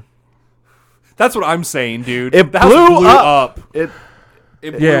still there? That's what I'm saying, dude. It The house blew up. It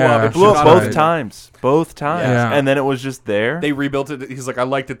blew Yeah, up. It blew up Shit, both right. times. Both times. Yeah. And then it was just there. They rebuilt it. He's like, I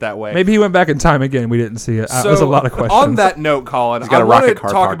liked it that way. maybe he went back in time again. We didn't see it. So, There's a lot of questions. on that note, Colin, got I a want to rocket car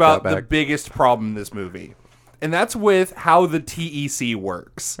talk parked about out back. the biggest problem in this movie, and that's with how the TEC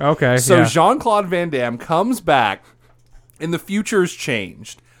works. Okay, So yeah. Jean-Claude Van Damme comes back, and the future's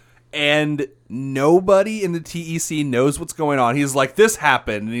changed, and nobody in the TEC knows what's going on. He's like, this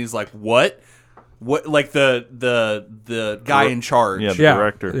happened, and he's like, what? What? Like the guy in charge. yeah, the Yeah.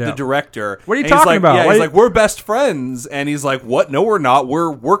 director. Yeah. The director. What are you And he's talking like, about? Yeah, What he's are like, we're best friends. And he's like, what? No, we're not.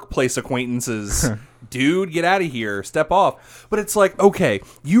 We're workplace acquaintances. Dude, get out of here. Step off. But it's like, okay,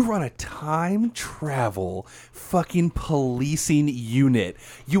 you run a time travel fucking policing unit.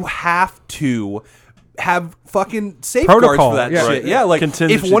 You have to have fucking safeguards Protocol, for that yeah. shit. Right. Yeah, like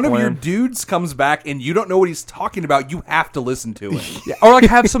Contingency if one of your plan. dudes comes back and you don't know what he's talking about, you have to listen to him. Yeah, or like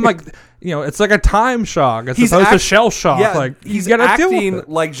have some like it's like a time shock as opposed to act- shell shock. Yeah, like he's you gotta deal acting with it.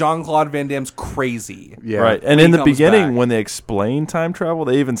 like Jean-Claude Van Damme's crazy. Yeah. Right. when And he in the comes beginning, back. when they explain time travel,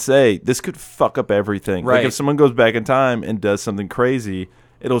 they even say this could fuck up everything. Right. Like if someone goes back in time and does something crazy,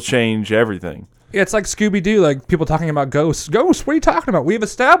 it'll change everything. Yeah, it's like Scooby Doo, like people talking about ghosts. Ghosts? What are you talking about? We've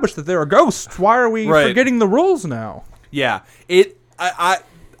established that there are ghosts. Why are we Right. forgetting the rules now? Yeah,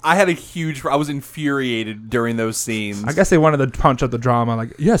 I had a huge. I was infuriated during those scenes. I guess they wanted to punch up the drama.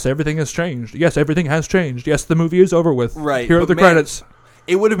 Like, yes, everything has changed. Yes, everything has changed. Yes, the movie is over with. Right, Here are but the man, credits.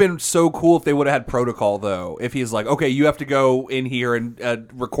 It would have been so cool if they would have had protocol, though. If he's like, okay, you have to go in here and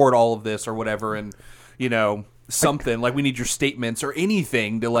record all of this or whatever, and something like we need your statements or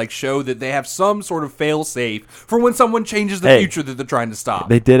anything to like show that they have some sort of fail safe for when someone changes the Hey. future that they're trying to stop.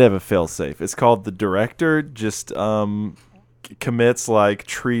 They did have a failsafe. It's called the director just commits like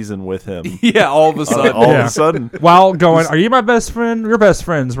treason with him. Yeah, all of a sudden. All Yeah. of a sudden. While going, are you my best friend? We're best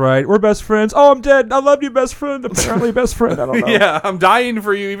friends, right? We're best friends. Oh, I'm dead. I love you, best friend. Apparently, best friend. I don't know. Yeah, I'm dying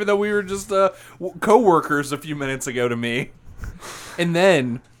for you, even though we were just co-workers a few minutes ago to me. And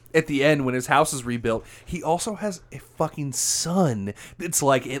then at the end, when his house is rebuilt, he also has a fucking son that's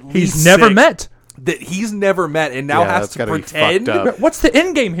like at least He's never 6 met. that he's never met, and now Yeah, has that's to gotta be pretend. fucked up. What's the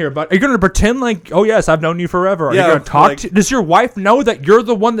end game here, bud? Are you going to pretend like, oh, yes, I've known you forever? Are Yeah, you going to talk like- to... Does your wife know that you're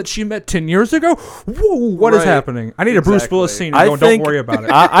the one that she met 10 years ago? Whoa, what is Right. happening? I need a Bruce Exactly. Willis scene. And don't worry about it.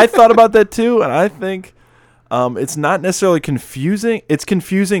 I thought about that too, and I think it's not necessarily confusing. It's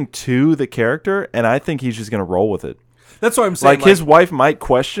confusing to the character, and I think he's just going to roll with it. That's what I'm saying. Like his wife might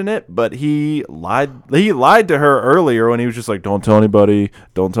question it, but he lied. He lied to her earlier when he was just like, "Don't tell anybody.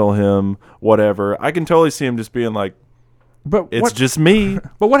 Don't tell him. Whatever." I can totally see him just being like, But "It's what, just me."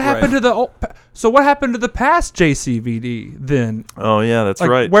 but what happened Right. to the... So what happened to the past JCVD then? Oh yeah, that's Like,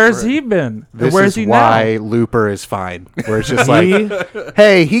 right. where's he been? And This where is he why now? Looper is fine. Where it's just like,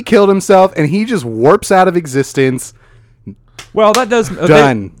 hey, he killed himself and he just warps out of existence. Well, that does...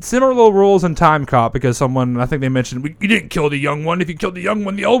 Done. Similar little rules in Time Cop because someone, I think they mentioned, you didn't kill the young one. If you killed the young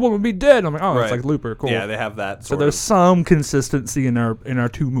one, the old one would be dead. I'm like, oh, Right. it's like Looper. Cool. Yeah, they have that. So Sort there's of. some consistency in our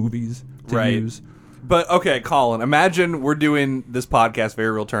two movies to Right. use. But okay, Colin, imagine we're doing this podcast,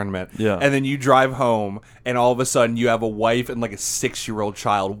 Very Real Tournament, Yeah. and then you drive home, and all of a sudden you have a wife and like a 6-year-old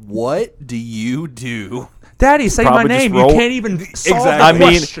child. What do you do? Daddy, say my Probably just name. You roll- can't even solve Exactly. the I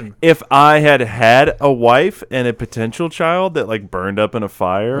mean, question. if I had a wife and a potential child that like burned up in a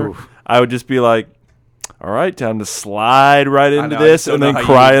fire, I would just be like, "All right, time to slide right I into know, I this just don't and know then how you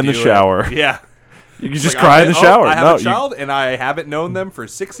cry would in the do it. shower." Yeah. You can just Like, cry in the shower. I have No, a child, and I haven't known them for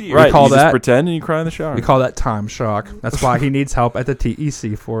 6 years. right? call You just that- pretend and you cry in the shower. We call that time shock. That's why he needs help at the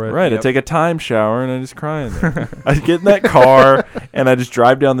TEC for it. Right, Yep. I take a time shower and I just cry in there. I get in that car and I just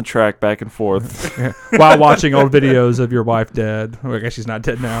drive down the track back and forth. While watching old videos of your wife dead. Well, I guess she's not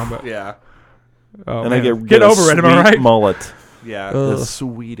dead now, but Yeah. oh, And I man. get over it. Am I sweet right? mullet, Yeah. Ugh. the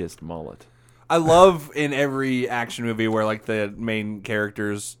sweetest mullet. I love in every action movie where like the main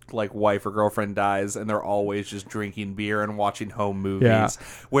character's like wife or girlfriend dies and they're always just drinking beer and watching home movies Yeah.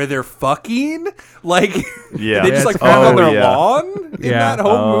 where they're fucking like Yeah. they Yeah, just like it's found on oh, their yeah. lawn in Yeah. that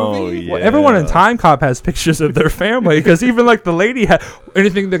home Oh, movie. yeah. Well, everyone in Time Cop has pictures of their family because even like the lady had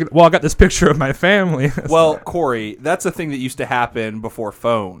anything that. Well, I got this picture of my family. Well, Corey, that's a thing that used to happen before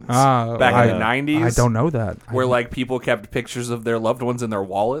phones back in the 90s. I don't know that. Where like people kept pictures of their loved ones in their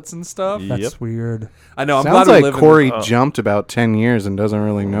wallets and stuff. Yep. weird. I know. I'm Sounds glad we like live Corey jumped about 10 years and doesn't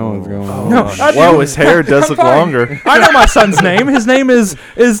really know what's going on. No, I Whoa, do. his hair does look Fine. longer. I know my son's name. His name is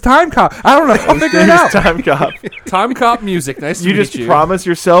Time Cop. I don't know. I'll figure it out. Time Cop. Time Cop music. Nice to You meet just you. promise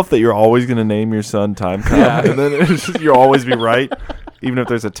yourself that you're always going to name your son Time Cop, Yeah. and then you'll always be right, even if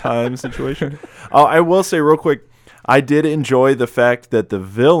there's a time situation. I will say real quick, I did enjoy the fact that the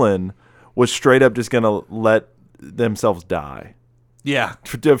villain was straight up just going to let themselves die Yeah.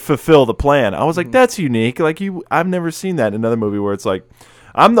 to fulfill the plan. I was like, that's unique. Like I've never seen that in another movie where it's like,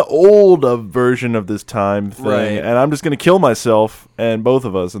 I'm the old version of this time thing, Right. and I'm just going to kill myself and both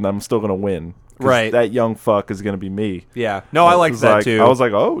of us, and I'm still going to win. 'Cause Right. That young fuck is going to be me. Yeah. No, I It like was that too. I was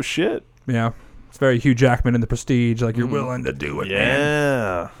like, oh shit. Yeah. It's very Hugh Jackman in The Prestige. Like, you're willing to do it,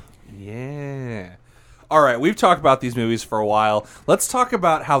 man. Yeah. Yeah. All right, we've talked about these movies for a while. Let's talk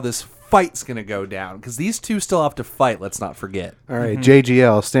about how this fight's going to go down, because these two still have to fight, let's not forget. All right,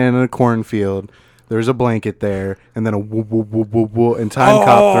 JGL standing in a cornfield. There's a blanket there, and then a whoop, whoop, whoop, whoop, whoop, and Time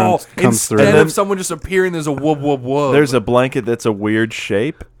Cop comes through. Instead of someone just appearing, there's a whoop, whoop, whoop. There's a blanket that's a weird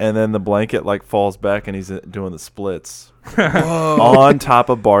shape, and then the blanket like falls back, and he's doing the splits on top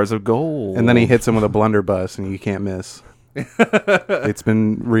of bars of gold. And then he hits him with a blunderbuss, and you can't miss. It's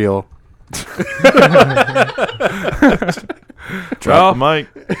been real. Drop the mic.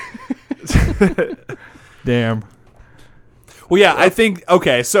 Damn. Well, yeah, I think,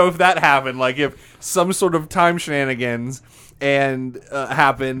 okay, so if that happened, like if some sort of time shenanigans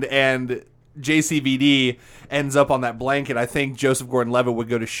happened and JCVD ends up on that blanket, I think Joseph Gordon-Levitt would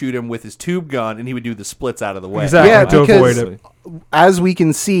go to shoot him with his tube gun, and he would do the splits out of the way. Exactly. Yeah, To because avoid it. as we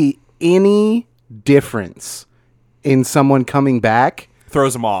can see, any difference in someone coming back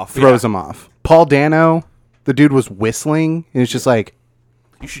Throws him off. throws him off. Paul Dano, the dude was whistling, and it's just like,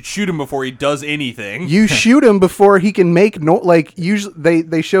 You should shoot him before he does anything. you shoot him before he can make no, like, usually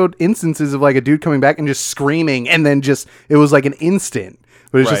they showed instances of like a dude coming back and just screaming, and then just it was like an instant.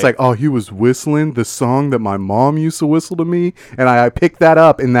 But it's just Right. like, oh, he was whistling the song that my mom used to whistle to me, and I picked that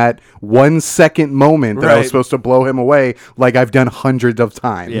up in that 1 second moment that I was Right. supposed to blow him away, like I've done hundreds of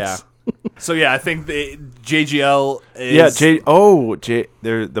times. Yeah. So yeah, I think the JGL is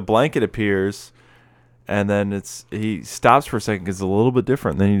Yeah, the blanket appears, and then he stops for a second because it's a little bit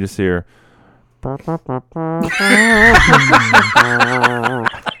different. Then you just hear.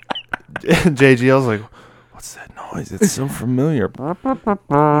 JGL's like, what's that noise? It's so familiar.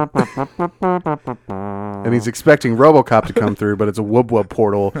 And he's expecting RoboCop to come through, but it's a wub wub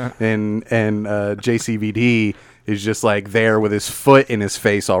portal, and JCVD is just like there with his foot in his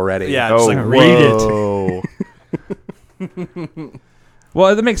face already. Yeah, just like whoa.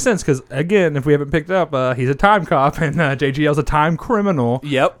 Well, that makes sense because, again, if we haven't picked up, he's a time cop and JGL's a time criminal.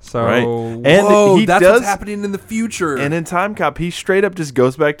 Yep. So, Right. And Whoa, he that's does, what's happening in the future. And in Time Cop, he straight up just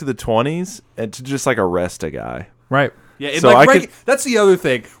goes back to the 20s and to just like arrest a guy. right. yeah, it's so like I could- that's the other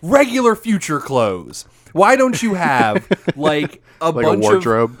thing. Regular future clothes. Why don't you have like a Like a bunch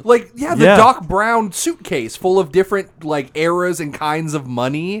wardrobe? of the Yeah. Doc Brown suitcase full of different like eras and kinds of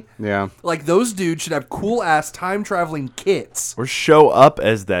money? Yeah. Like those dudes should have cool ass time traveling kits. Or show up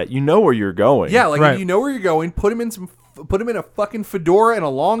as that. You know where you're going. Yeah, like Right. if you know where you're going, put him in a fucking fedora and a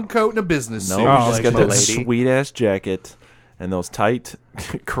long coat and a business No, suit. he's Oh, just like got my that lady. sweet ass jacket and those tight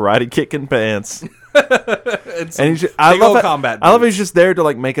karate kicking pants. And And he's just, I big love old it. combat I love boots. he's just there to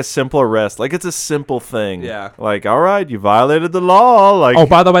like make a simple arrest. Like it's a simple thing. Yeah. Like, all right, you violated the law. Like, Oh,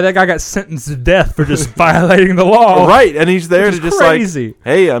 by the way, that guy got sentenced to death for just violating the law. right. And he's there Which to is just crazy. like,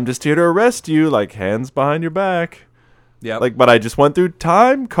 hey, I'm just here to arrest you. Like hands behind your back. Yep. Like, but I just went through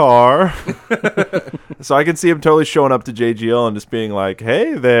time car. So I can see him totally showing up to JGL and just being like,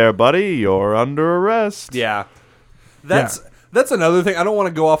 hey there, buddy, you're under arrest. Yeah. That's another thing. I don't want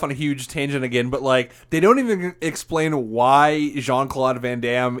to go off on a huge tangent again, but like they don't even explain why Jean-Claude Van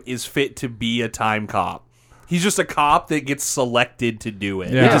Damme is fit to be a time cop. He's just a cop that gets selected to do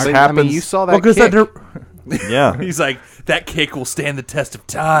it. Yeah. It just I happens. mean, you saw that Well, because kick. Yeah. He's like, that kick will stand the test of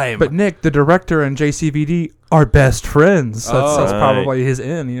time. but Nick, the director and JCVD are best friends. So that's Right. probably his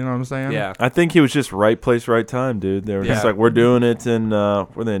in. You know what I'm saying? yeah. I think he was just right place, right time, dude. They were just Yeah. like, we're doing it in,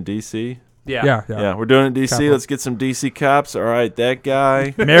 were they in DC? Yeah. Yeah. Yeah, we're doing it in DC. Capital. Let's get some DC cops. All right, that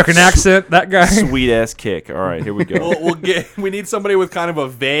guy. American accent, that guy. Sweet ass kick. All right, here we go. We need somebody with kind of a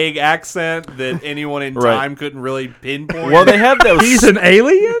vague accent that anyone in Right. time couldn't really pinpoint. Well, they have those. He's an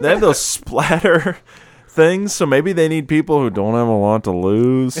alien? They have those splatter things, so maybe they need people who don't have a lot to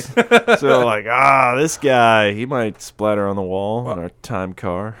lose. So like, this guy, he might splatter on the wall in our time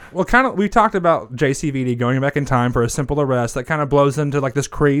car. Well, kind of, we talked about JCVD going back in time for a simple arrest. That kind of blows into like this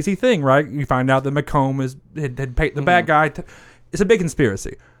crazy thing, right? You find out that McComb had paid the bad guy. It's a big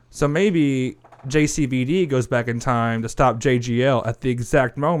conspiracy. So maybe JCVD goes back in time to stop JGL at the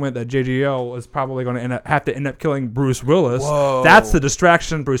exact moment that JGL is probably going to have to end up killing Bruce Willis. Whoa. That's the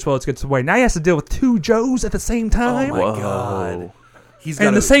distraction. Bruce Willis gets away. Now he has to deal with two Joes at the same Oh time. my god. He's And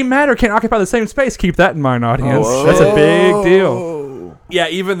got the same matter can't occupy the same space. Keep that in mind, audience. Whoa. That's a big deal. Yeah,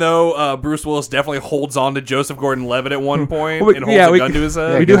 even though Bruce Willis definitely holds on to Joseph Gordon-Levitt at one point Well, and holds yeah, a we- gun to his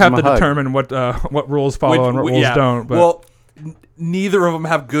head. We do gives have him to a hug. determine what rules follow and what rules don't. But well, neither of them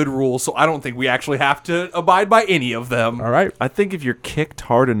have good rules, so I don't think we actually have to abide by any of them. all right. I think if you're kicked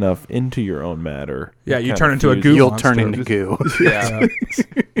hard enough into your own matter, Yeah, it you kinda turn into a fuses. goo You'll monster. turn into goo. Yeah.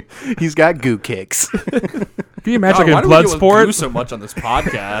 He's got goo kicks. Can you imagine God, why like in do we deal with Bloodsport? goo so much on this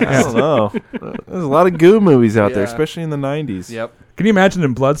podcast? I don't know. There's a lot of goo movies out there, Yeah. especially in the 90s. Yep. Can you imagine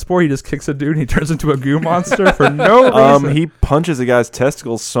in Bloodsport he just kicks a dude and he turns into a goo monster for no reason? He punches a guy's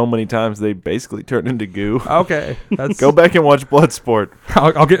testicles so many times they basically turn into goo. Okay, that's Go back and watch Bloodsport.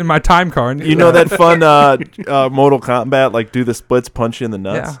 I'll get in my time card. You know that fun Mortal Kombat, like do the splits, punch you in the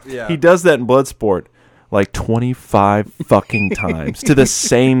nuts? Yeah. Yeah. He does that in Bloodsport like 25 fucking times to the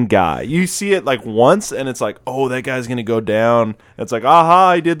same guy. You see it like once and it's like, oh, that guy's going to go down. It's like,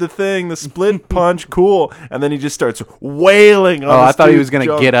 aha, I did the thing, the split punch, cool. And then he just starts wailing on Oh, I this thought he dude's was gonna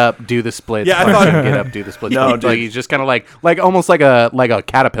junk. get up, do the splits. Yeah, I punch thought- him, get up, do the splits. No, punch. Like dude. he's just kind of like almost like a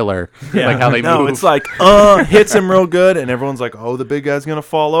caterpillar, like how they No, move. it's like, hits him real good, and everyone's like, oh, the big guy's going to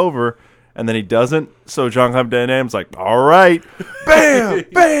fall over. And then he doesn't. So Jean-Claude Van Damme's like, all right, bam,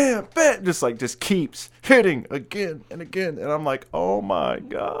 bam, bam. Just keeps hitting again and again. And I'm like, oh, my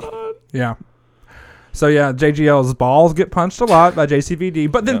God. Yeah. So yeah, JGL's balls get punched a lot by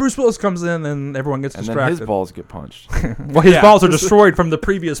JCVD, but then Yeah. Bruce Willis comes in and everyone gets And then distracted. his balls get punched. well, his Yeah. balls are destroyed from the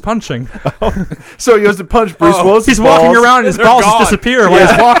previous punching. So he goes to punch Bruce Willis. He's walking around and his They're balls gone. just disappear while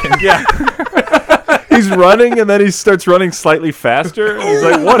he's walking. Yeah. He's running, and then he starts running slightly faster. And he's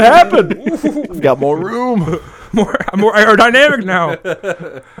like, what happened? I've got more room. more aerodynamic now.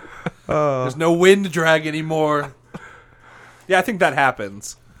 There's no wind drag anymore. Yeah, I think that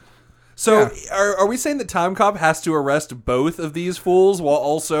happens. So, are we saying that Time Cop has to arrest both of these fools while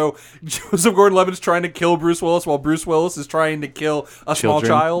also Joseph Gordon-Levitt's trying to kill Bruce Willis while Bruce Willis is trying to kill a small Children.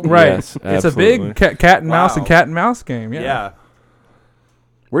 child? Right. Yes, it's a absolutely. big cat and mouse Wow. and cat and mouse game. Yeah. Yeah.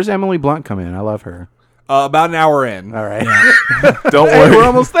 Where's Emily Blunt come in? I love her. About an hour in. All right, Don't hey, worry. we're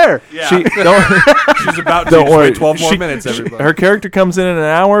almost there. Yeah. She, don't, She's about to don't just worry. wait 12 more She- minutes, everybody. Her character comes in an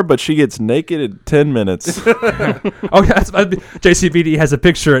hour, but she gets naked in 10 minutes. Oh, that's JCVD has a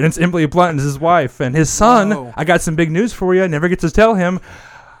picture, and it's Emily Blunt and his wife and his son. Whoa. I got some big news for you. I never get to tell him.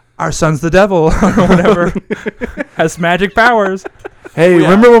 Our son's the devil, or whatever. Has magic powers. Hey, Yeah.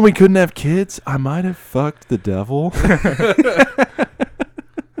 remember when we couldn't have kids? I might have fucked the devil.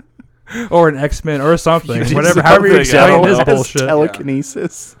 Or an X-Men or something. You did Whatever. However you something, I explain don't his know. bullshit.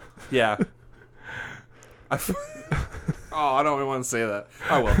 Telekinesis. Yeah. I don't even want to say that.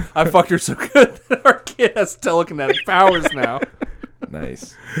 I will. I fucked her so good that our kid has telekinetic powers now.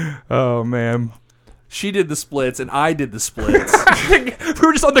 Nice. Oh, man. She did the splits and I did the splits. We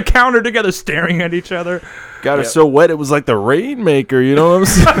were just on the counter together staring at each other. Got her Yep. so wet it was like the Rainmaker, you know what I'm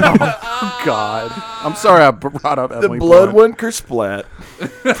saying? God, I'm sorry I brought up the Emily blood Blunt. went kersplat.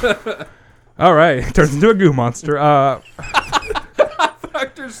 All right. Turns into a goo monster.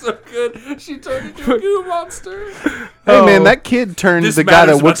 Fucked her so good, she turned into a goo monster. Hey man, that kid turned This the guy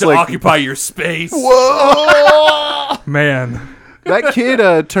matter's that about looks to like occupy your space. Man. that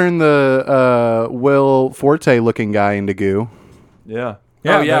kid turned the Will Forte looking guy into goo. Yeah.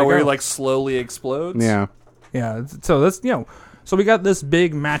 Yeah, there you where he go. like slowly explodes. Yeah. Yeah, so that's so we got this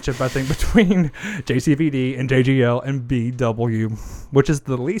big matchup, I think, between JCVD and JGL and BW, which is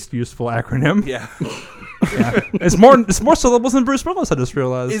the least useful acronym. Yeah. Yeah. It's more syllables than Bruce Willis, I just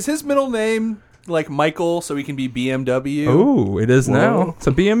realized. Is his middle name like Michael, so he can be BMW? Ooh, it is Whoa. now.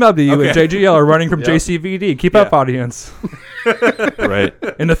 So BMW and Okay. JGL are running from Yep. JCVD. Keep up, Yeah. audience. Right.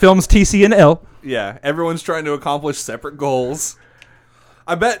 In the films TC and L. Yeah, everyone's trying to accomplish separate goals.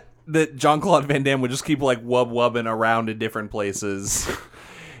 I bet that Jean-Claude Van Damme would just keep like wubbing around in different places.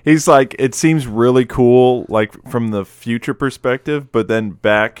 He's like, it seems really cool, like from the future perspective, but then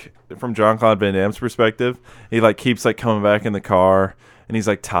back from Jean-Claude Van Damme's perspective, he like keeps like coming back in the car, and he's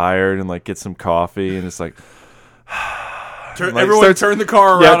like tired and like gets some coffee, and it's like, like, Everyone starts- turn the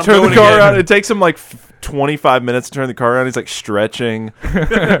car around. yeah, I'm turn the going car again. around. It takes him like 25 minutes to turn the car around. He's like stretching.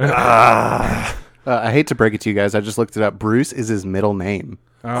 I hate to break it to you guys. I just looked it up. Bruce is his middle name.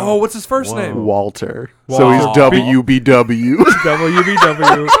 Oh, what's his first name? Walter. So he's Wow. WBW.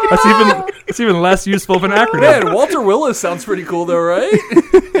 WBW. That's even less useful of an acronym. Man, Walter Willis sounds pretty cool though, right?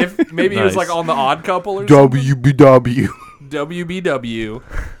 If maybe he was Nice. like on the Odd Couple or something. WBW. WBW.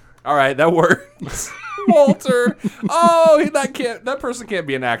 All right, that works. Walter. Oh, that person can't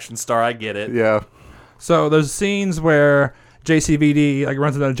be an action star. I get it. Yeah. So there's scenes where JCVD like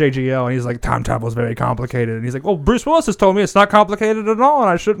runs into JGL and he's like, time travel is very complicated. And he's like, well, Bruce Willis has told me it's not complicated at all and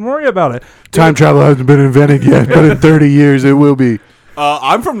I shouldn't worry about it. Time travel hasn't been invented yet, but in 30 years it will be.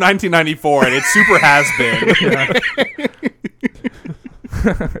 I'm from 1994, and it super has been.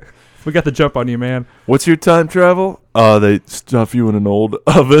 We got the jump on you, man. What's your time travel? They stuff you in an old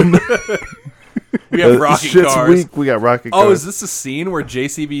oven. We have rocket shit's cars. weak. We got rocket cars. Oh, is this a scene where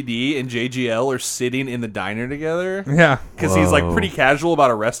JCVD and JGL are sitting in the diner together? Yeah. Because he's like Whoa. pretty casual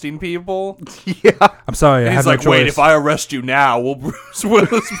about arresting people. I'm sorry. I And have he's no like, wait, choice. if I arrest you now, will Bruce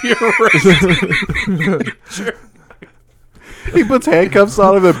Willis be arrested? Sure. He puts handcuffs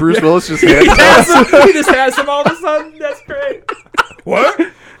on him and Bruce Willis just handcuffs. He just has him all of a sudden. That's great.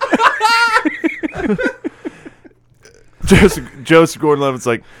 What? Joseph Gordon-Levitt's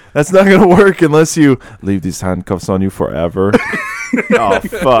like, that's not gonna work unless you leave these handcuffs on you forever. Oh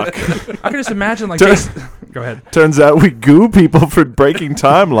fuck! I can just imagine like. Turn- Go ahead. Turns out we goo people for breaking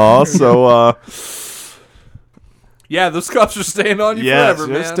time laws. So Yeah, those cops are staying on you yeah, forever,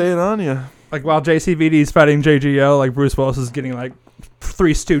 they're man. staying on you. Like while JCVD's fighting JGL, like Bruce Willis is getting like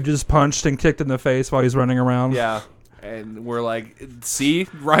Three Stooges punched and kicked in the face while he's running around. Yeah. And we're like, see,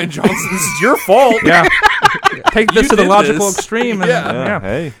 Ryan Johnson, this is your fault. Yeah. Take this You to the did logical this. extreme. And, Yeah. yeah.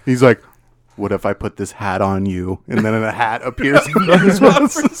 Hey, He's like, what if I put this hat on you? And then a hat appears on Bruce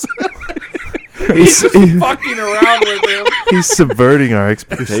Willis. he's Fucking around with him. he's subverting our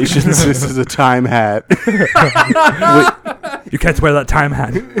expectations. This is a time hat. You can't wear that time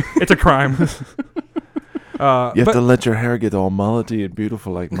hat. It's a crime. You have but, to let your hair get all mullety and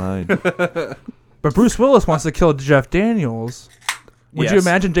beautiful like mine. but Bruce Willis wants to kill Jeff Daniels. Would you Yes.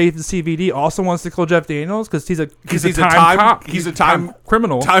 imagine JCVD also wants to kill Jeff Daniels because he's a he's a time time- cop. he's a time-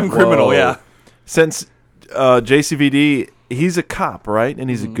 criminal. Time criminal, Whoa. yeah. Since JCVD, he's a cop, right? And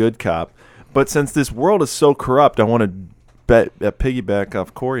he's a good cop. But since this world is so corrupt, I want to piggyback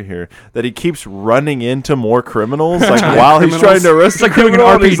off Corey here that he keeps running into more criminals like while he's trying to arrest It's like a doing an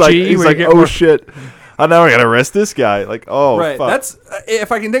criminal, and he's like, RPG he's where like, you get oh more- shit, I now I gotta arrest this guy. Like, oh Right. fuck. That's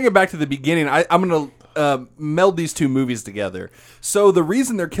if I can take it back to the beginning. I'm gonna meld these two movies together. So the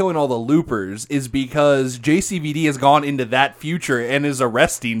reason they're killing all the loopers is because JCVD has gone into that future and is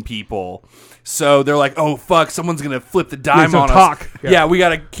arresting people. So they're like, oh fuck, someone's gonna flip the dime so on talk. us. Yeah. Yeah, we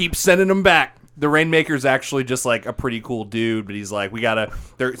gotta keep sending them back. The Rainmaker's actually just like a pretty cool dude, but he's like,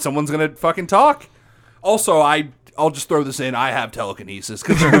 someone's gonna fucking talk. Also, I'll just throw this in. I have telekinesis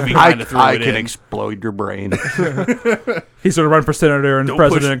because the movie kind of threw I it can in. explode your brain. He's going to run for senator and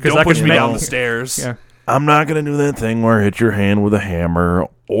president because don't I push can me make down the stairs. Yeah. I'm not gonna do that thing where I hit your hand with a hammer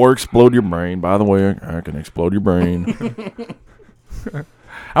or explode your brain. By the way, I can explode your brain.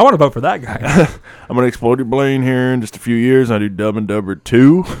 I want to vote for that guy. I'm gonna explode your brain here in just a few years. I do Dumb and Dumber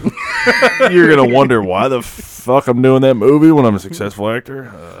 2. You're gonna wonder why the fuck I'm doing that movie when I'm a successful actor.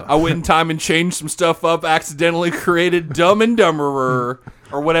 I went in time and changed some stuff up. Accidentally created Dumb and Dumberer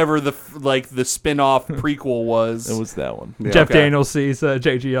or whatever the spin-off prequel was. It was that one. Jeff Okay. Daniels sees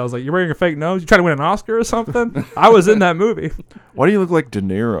JGL's like, you're wearing a fake nose? You trying to win an Oscar or something? I was in that movie. Why do you look like De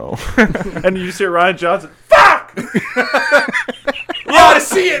Niro? And you just hear Ryan Johnson. Yeah, I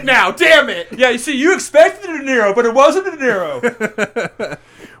see it now. Damn it. Yeah, you see, you expected De Niro, but it wasn't De Niro.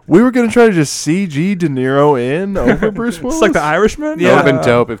 We were gonna try to just CG De Niro in over Bruce Willis. It's like The Irishman. It would have been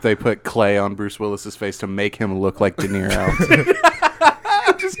dope if they put clay on Bruce Willis's face to make him look like De Niro.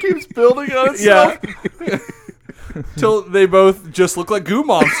 It just keeps building on itself. Yeah. Till they both just look like goo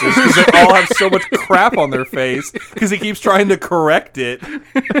monsters because they all have so much crap on their face because he keeps trying to correct it.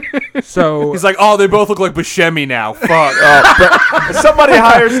 So He's like, oh, they both look like Buscemi now. Fuck. Somebody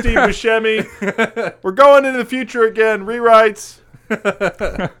hire Steve Buscemi. We're going into the future again. Rewrites.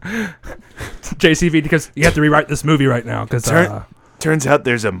 JCV, because you have to rewrite this movie right now because Turns out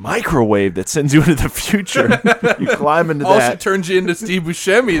there's a microwave that sends you into the future. You climb into Also that. turns you into Steve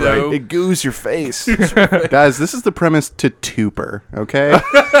Buscemi, though. It goos your face. Guys, this is the premise to Tooper, okay?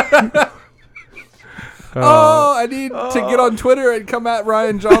 Oh, I need to get on Twitter and come at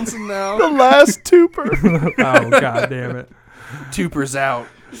Ryan Johnson now. The last Tooper. oh god damn it. Tooper's out.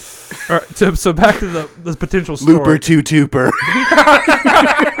 All right, so back to the potential story. Looper to Tooper.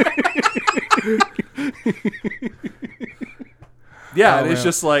 Yeah, Oh, and it's yeah.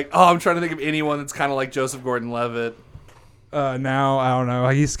 just like, oh, I'm trying to think of anyone that's kind of like Joseph Gordon-Levitt. Now I don't know.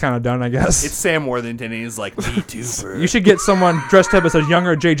 He's kind of done, I guess. It's Sam Worthington, and he's like, me Tooper. You should get someone dressed up as a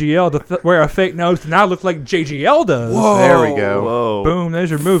younger JGL to wear a fake nose to now look like JGL does. Whoa. There we go. Whoa. Boom, there's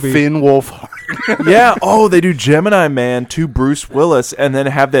your movie. Finn Wolfhard. Yeah. Oh, they do Gemini Man to Bruce Willis, and then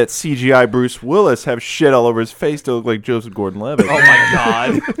have that CGI Bruce Willis have shit all over his face to look like Joseph Gordon-Levitt. Oh my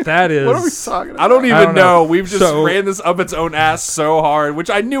god. That is. What are we talking about? I don't even don't know. know. We've just So- ran this up its own ass so hard, which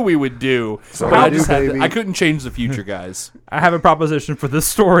I knew we would do. So but I do, just had to, baby. I couldn't change the future, guys. I have a proposition for this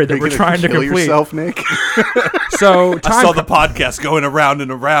story that Are you we're gonna trying to kill complete. yourself, Nick? So I time saw the podcast going around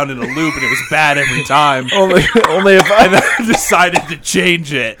and around in a loop, and it was bad every time. only if And then I decided to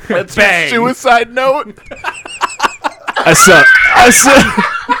change it. Bang. Suicide note.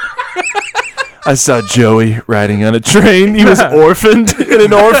 I saw Joey riding on a train. He was orphaned in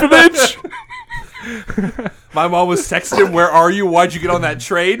an orphanage. My mom was texting him, "Where are you? Why'd you get on that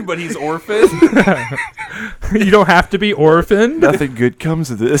train?" But he's orphaned. you don't have to be orphaned. Nothing good comes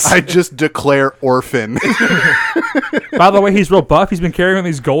of this. I just declare orphan. By the way, he's real buff. He's been carrying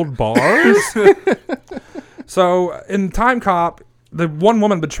these gold bars. So in Time Cop, the one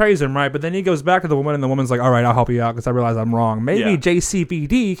woman betrays him, right? But then he goes back to the woman, and the woman's like, "All right, I'll help you out because I realize I'm wrong." Maybe Yeah.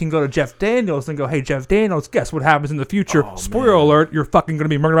 JCVD can go to Jeff Daniels and go, "Hey, Jeff Daniels, guess what happens in the future? Spoiler alert: you're fucking going to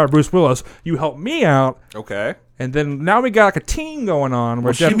be murdered by Bruce Willis. You help me out." Okay. And then now we got like a team going on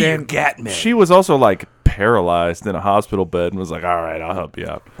where Jeff Give me your Daniels. Gatman. She was also like paralyzed in a hospital bed and was like, "All right, I'll help you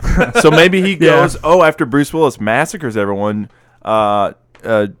out." So maybe he Yeah. goes, "Oh, after Bruce Willis massacres everyone, John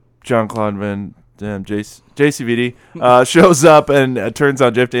Claude Van Damme, JCVD shows up and turns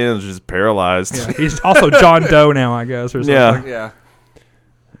out Jeff Daniels is just paralyzed." Yeah, he's also John Doe now, I guess, or something. Yeah. Yeah.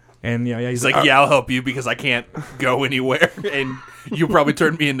 And yeah, He's like, "Yeah, I'll help you because I can't go anywhere, and you probably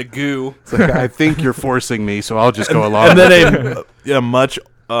turned me into goo." It's like, I think you're forcing me, so I'll just go along. And then a much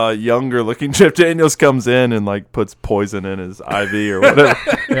younger looking Jeff Daniels comes in and like puts poison in his IV or whatever,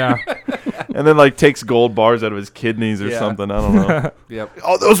 yeah. and then like takes gold bars out of his kidneys or Yeah. something. I don't know. Yep.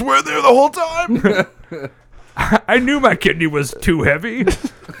 Oh, those were there the whole time. I knew my kidney was too heavy.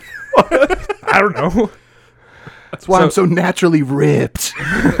 I don't know. That's why I'm so naturally ripped.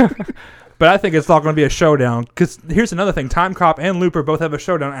 But I think it's all going to be a showdown. Because here's another thing. Time Cop and Looper both have a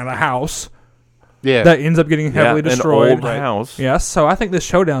showdown at a house Yeah. that ends up getting heavily destroyed. An old house. Yes, so I think this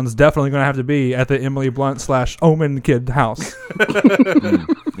showdown is definitely going to have to be at the Emily Blunt / Omen kid house.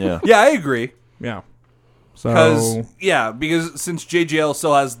 Yeah. Yeah, I agree. Yeah. Because So because since JGL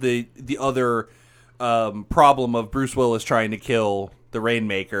still has the other problem of Bruce Willis trying to kill the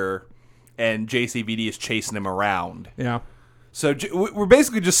Rainmaker, and JCVD is chasing him around. yeah. So we're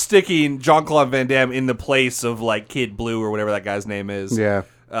basically just sticking Jean-Claude Van Damme in the place of like Kid Blue or whatever that guy's name is. Yeah.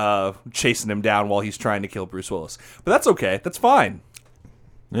 Chasing him down while he's trying to kill Bruce Willis. But that's okay. That's fine.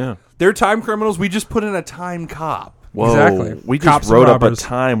 Yeah. They're time criminals. We just put in a time cop. Whoa. Exactly. We just Cops and wrote up a robbers.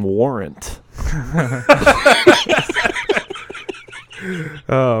 time warrant.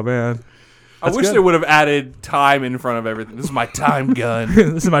 Oh, man. I wish good. they would have added time in front of everything. This is my time gun.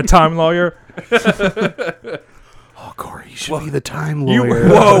 This is my time lawyer. Oh, Corey, you should be the time You- lawyer.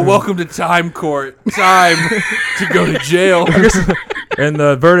 Whoa, welcome to time court. Time to go to jail. And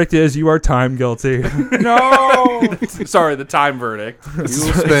the verdict is you are time guilty. No. Sorry, the time verdict. You will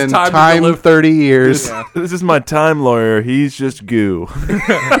spend time to time deliver- 30 years. This is my time lawyer. He's just goo.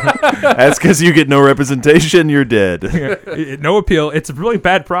 That's because you get no representation. You're dead. No appeal. It's a really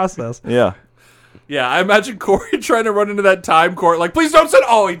bad process. Yeah. Yeah, I imagine Corey trying to run into that time court. Like, please don't send.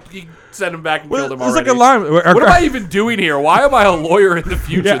 Oh, he sent him back and killed him There's already. like a line. What am I even doing here? Why am I a lawyer in the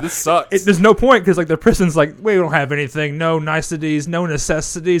future? Yeah. This sucks. There's no point because like the prison's like, we don't have anything, no niceties, no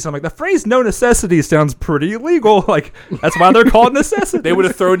necessities. I'm like, the phrase "no necessities" sounds pretty illegal. Like that's why they're called necessities. They would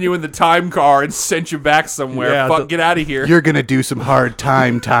have thrown you in the time car and sent you back somewhere. Yeah, Fuck, get out of here. You're going to do some hard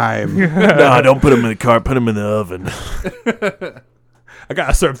time. No, don't put him in the car. Put him in the oven. I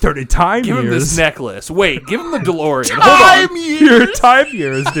gotta serve 30 time Give years. him this necklace. Wait, give him the DeLorean. Hold on. Your time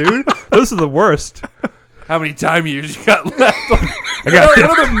years, dude. Those are the worst. How many time years you got left? I got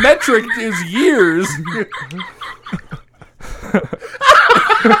What other metric is years?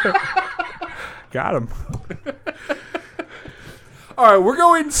 got him. All right, we're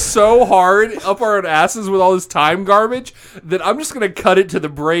going so hard up our asses with all this time garbage that I'm just going to cut it to the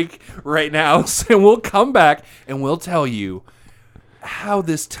break right now. So we'll come back and we'll tell you how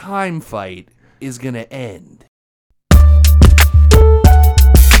this time fight is going to end.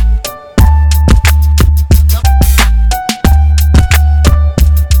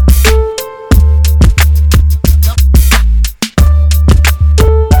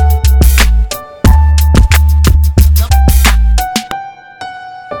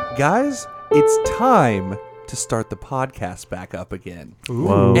 Guys, it's time to start the podcast back up again.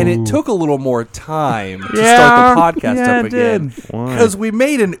 Whoa. And it took a little more time to Yeah, start the podcast yeah, up it again. did. Why? Because we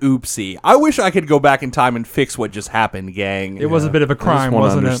made an oopsie. I wish I could go back in time and fix what just happened, gang. It was a bit of a crime, wanna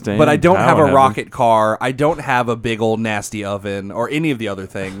wasn't it? understand But I don't how have it a happened. rocket car. I don't have a big old nasty oven or any of the other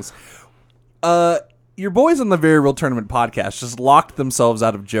things. Your boys on the Very Real Tournament podcast just locked themselves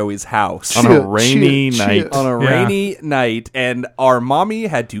out of Joey's house On a rainy Chill. night. on a Yeah. rainy night, and our mommy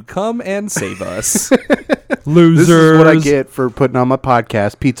had to come and save us. Losers. This is what I get for putting on my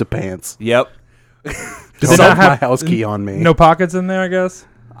podcast, pizza pants. Yep. they Don't not have my have- house key on me. No pockets in there, I guess.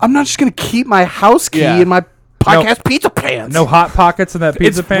 I'm not just gonna keep my house key Yeah. in my podcast pizza pants. No hot pockets in that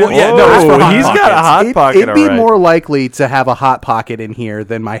pizza It's- pan. well, yeah, no, it's for Whoa, hot he's got a pockets. hot pocket. It'd be alright. more likely to have a hot pocket in here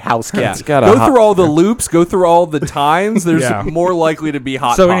than my house key. Yeah. It's got a Go hot- through all the loops, go through all the times. There's Yeah. more likely to be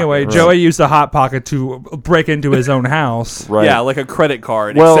hot So pockets. anyway, Joey used a hot pocket to break into his own house. Right. Yeah, like a credit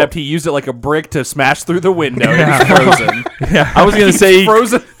card, Well- except he used it like a brick to smash through the window. And it's frozen. I was gonna say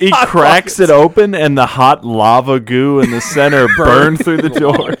frozen he hot cracks pockets. it open and the hot lava goo in the center burned through the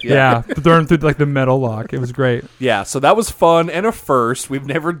door. Yeah, burned through like the metal lock. It was great. Yeah, so that was fun and a first. We've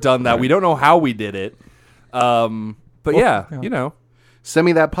never done that. We don't know how we did it. But yeah, you know. Send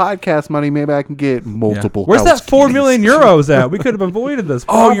me that podcast money. Maybe I can get multiple. Where's house that 4 keys. million euros at? We could have avoided this.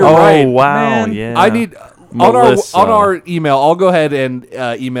 Oh, you're problem. right. Oh wow! Man. Yeah. I need Melissa. on our email. I'll go ahead and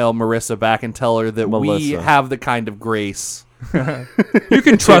email Marissa back and tell her that we Melissa. have the kind of grace. You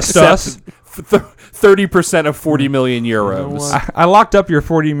can trust us. 30% of 40 million euros. I locked up your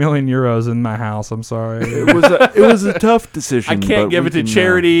 40 million euros in my house. I'm sorry. It was a tough decision. I can't but give we it to can,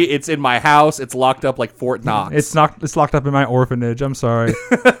 charity. It's in my house. It's locked up like Fort Knox. It's locked up in my orphanage. I'm sorry.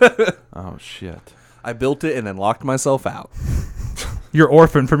 Oh shit! I built it and then locked myself out. You're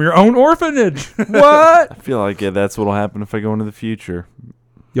orphaned from your own orphanage. What? I feel like that's what'll happen if I go into the future.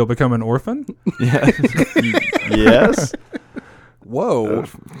 You'll become an orphan? Yeah. Yes. Whoa.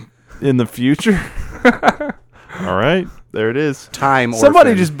 In the future. All right. There it is. Time.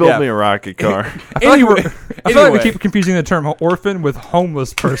 Somebody orphan. just built Yeah. me a rocket car. I feel like Anyway, I feel like we keep confusing the term orphan with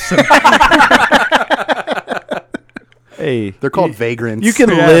homeless person. Hey, They're called vagrants. you can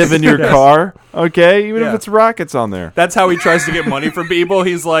Yes. live in your Yes. car, okay? Even Yeah. if it's rockets on there. That's how he tries to get money from people.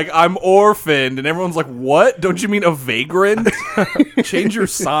 He's like, I'm orphaned. And everyone's like, what? Don't you mean a vagrant? Change your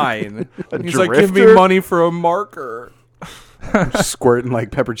sign. He's like, give me drifter? money for a marker. squirting like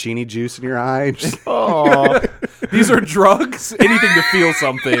peppercini juice in your eye. Just- Oh, These are drugs. Anything to feel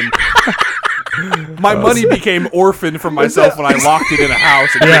something. My money became orphaned from myself when I locked it in a house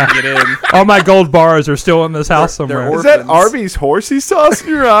and Yeah. couldn't get in. All my gold bars are still in this house They're somewhere. is that orphans. Arby's horsey sauce in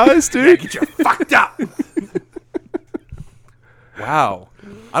your eyes, dude? Get you fucked up. Wow.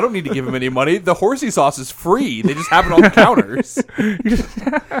 I don't need to give him any money. The horsey sauce is free. They just have it on the counters.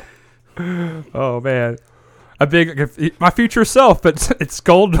 Oh man, my future self, but it's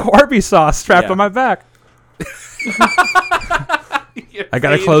gold Arby's sauce strapped Yeah. on my back. I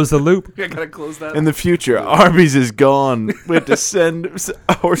gotta close the loop. I gotta close that. In the future, Arby's is gone. We have to send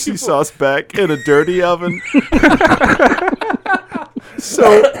horsey sauce back in a dirty oven.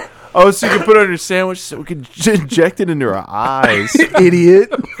 So you can put it on your sandwich so we can inject it into our eyes. Idiot.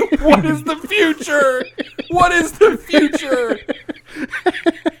 What is the future? What is the future?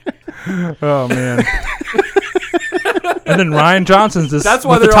 Oh man. And then Ryan Johnson's this That's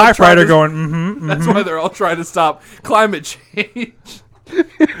why with the they're all typewriter trying going. That's why they're all trying to stop climate change.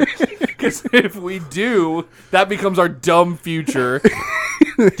 Because if we do, that becomes our dumb future.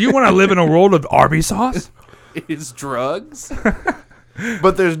 Do you want to live in a world of Arby's sauce? Is drugs?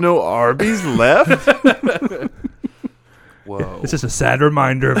 But there's no Arby's left? Whoa. It's just a sad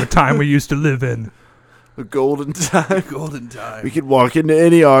reminder of a time we used to live in. A golden time. golden time. We could walk into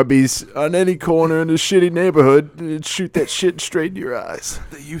any Arby's on any corner in a shitty neighborhood and shoot that shit straight in your eyes.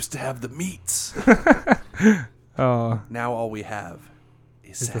 They used to have the meats. Oh, Now all we have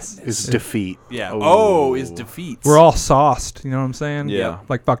is sadness. Is defeat. Yeah. Oh. Oh, is defeats. we're all sauced. You know what I'm saying? Yeah.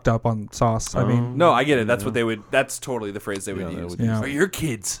 Like fucked up on sauce. I mean, No, I get it. That's what they would. That's totally the phrase they would they use. would use Are your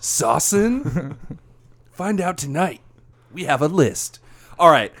kids saucing? Find out tonight. We have a list. All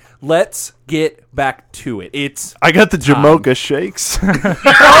right, let's get back to it. It's I got the Jamocha shakes.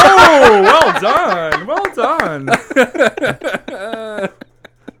 oh, well done, well done.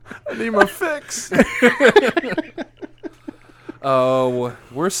 I need my fix. oh,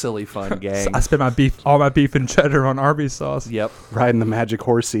 we're silly fun, gang. I spent all my beef and cheddar on Arby's sauce. Yep. Riding the magic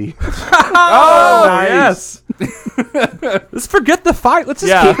horsey. Oh, yes. Let's forget the fight. Let's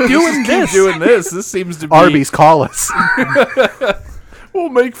just Yeah. keep doing this. Keep doing this. This seems to be Arby's, call us. We'll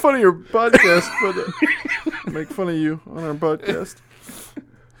make fun of your podcast, but make fun of you on our podcast.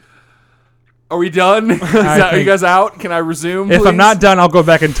 Are we done? Are you guys out? Can I resume? If I'm please? not done, I'll go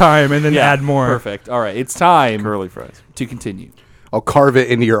back in time and then add more. Perfect. All right, it's time Curly fries. to continue. I'll carve it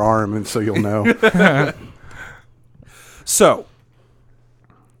into your arm, and so you'll know. So,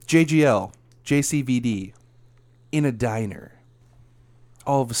 JGL, JCVD, in a diner.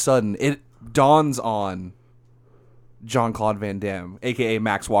 All of a sudden, it dawns on Jean-Claude Van Damme, a.k.a.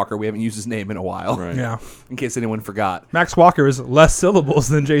 Max Walker. We haven't used his name in a while, Right. Yeah. in case anyone forgot. Max Walker is less syllables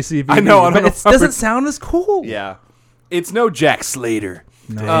than JCVD. I know, I but don't it know. doesn't sound as cool. Yeah. It's no Jack Slater.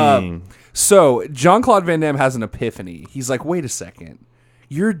 Dang. So, Jean-Claude Van Damme has an epiphany. He's like, wait a second.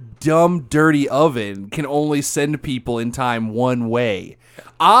 Your dumb, dirty oven can only send people in time one way.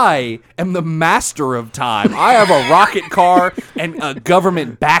 I am the master of time. I have a rocket car and a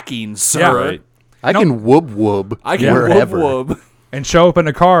government backing, sir. Yeah, right. I can whoop I can wherever. whoop whoop. And show up in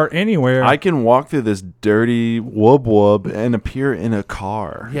a car anywhere. I can walk through this dirty wub and appear in a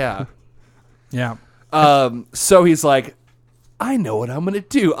car. Yeah. yeah. So he's like, I know what I'm going to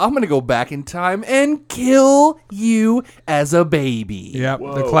do. I'm going to go back in time and kill you as a baby. Yeah.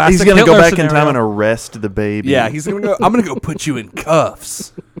 The classic He's gonna go Hitler back in scenario. time and arrest the baby. Yeah, he's going to go, I'm going to go put you in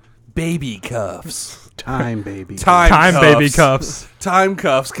cuffs. Baby cuffs. Time, baby. Time baby cuffs. Time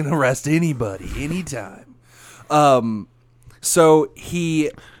cuffs can arrest anybody, anytime. So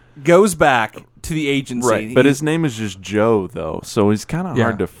he goes back to the agency. right. But his name is just Joe, though, so he's kind of Yeah.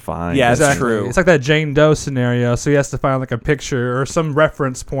 hard to find. Yeah, that's Exactly. true. It's like that Jane Doe scenario. So he has to find like a picture or some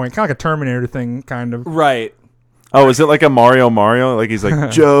reference point, kind of like a Terminator thing, kind of. Right. Oh, is it like a Mario? Like he's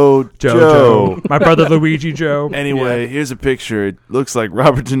like Joe. Joe. My brother Luigi Joe. Anyway, here's a picture. It looks like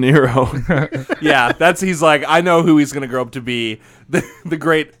Robert De Niro. Yeah, he's like, I know who he's going to grow up to be. The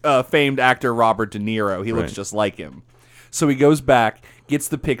great famed actor Robert De Niro. He looks Right. just like him. So he goes back, gets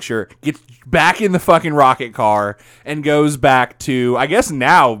the picture, gets back in the fucking rocket car, and goes back to, I guess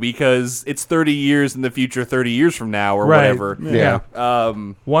now, because it's 30 years in the future, 30 years from now, or Right. whatever. Yeah.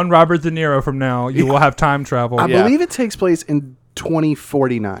 One Robert De Niro from now, you will have time travel. I Yeah. believe it takes place in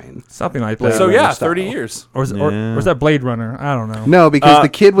 2049. Something like that. So Runner yeah, style. 30 years. or, is, Yeah. or is that Blade Runner? I don't know. No, because the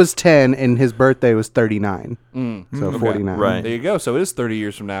kid was 10 and his birthday was 39. So Okay. 49. Right. There you go. So it is 30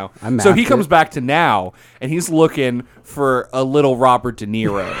 years from now. I So he mapped comes it. back to now, and he's looking for a little Robert De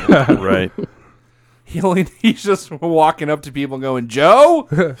Niro. right. He's just walking up to people and going,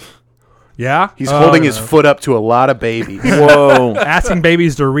 Joe? Yeah? He's holding his foot up to a lot of babies. Whoa. Asking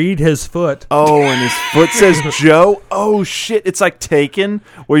babies to read his foot. Oh, and his foot says Joe. Oh shit! It's like Taken,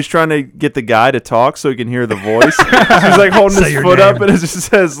 where he's trying to get the guy to talk so he can hear the voice. He's like holding Say his your foot name. up, and it just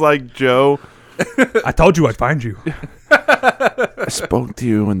says like Joe. I told you I'd find you. I spoke to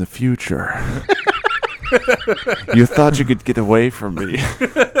you in the future. You thought you could get away from me.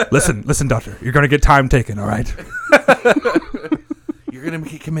 Listen, doctor. You're going to get time taken, all right? You're going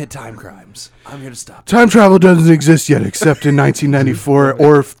to commit time crimes. I'm here to stop you. Time travel doesn't exist yet, except in 1994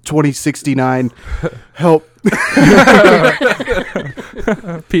 or 2069. Help. P.S.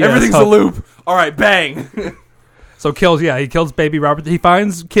 Everything's a help. loop. All right, bang. So he kills baby Robert. He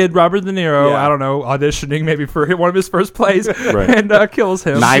finds kid Robert De Niro, Yeah. I don't know, auditioning maybe for one of his first plays, Right. and kills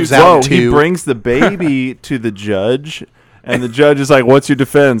him. Knives Whoa, Out he 2. brings the baby to the judge, and the judge is like, "What's your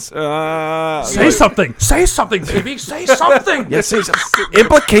defense?" Say something. Say something, baby. Say something. Yes,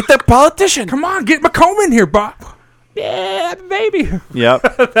 implicate the politician. Come on, get McComb in here, Bob. Yeah, baby. Yep.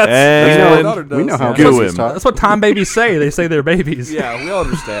 We know how Goo pussies him. talk. That's what time babies say. They say they're babies. Yeah, we all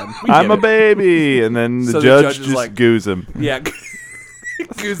understand. We I'm get a it. baby, and then the So the judge judge is just like- goos him. Yeah.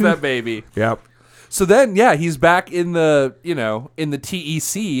 Goose that baby. Yep. So then, yeah, he's back in the, in the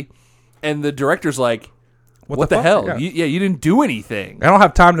TEC, and the director's like, what the fuck? hell? Yeah. You didn't do anything. I don't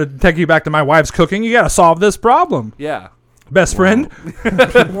have time to take you back to my wife's cooking. You got to solve this problem. Yeah. Best friend.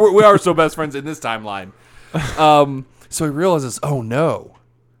 We are so best friends in this timeline. So he realizes, oh no,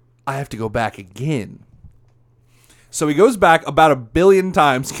 I have to go back again. So he goes back about 1 billion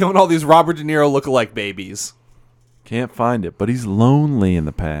times, killing all these Robert De Niro lookalike babies. Can't find it, but he's lonely in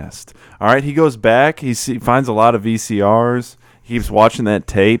the past. All right, he goes back. He finds a lot of VCRs. He keeps watching that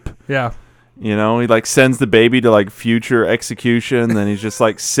tape. Yeah. You know, he like sends the baby to like future execution. Then he's just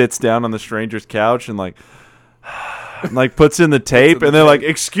like sits down on the stranger's couch and like puts in the tape. And they're like,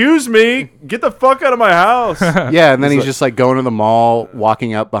 "Excuse me, get the fuck out of my house." Yeah, and then he's just like going to the mall,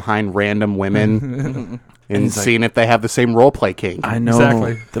 walking up behind random women, and seeing if they have the same role play kink. I know.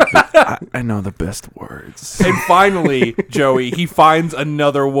 Exactly. I know the best words. And finally, Joey, he finds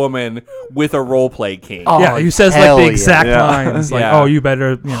another woman with a role play king. Oh, Yeah, he says like hell the yeah. exact Yeah. lines. Like, Yeah. oh, you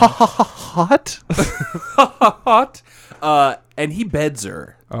better. Hot? Hot. And he beds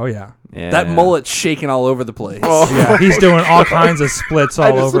her. Oh yeah. Yeah. That mullet's shaking all over the place. Yeah, he's doing all kinds of splits all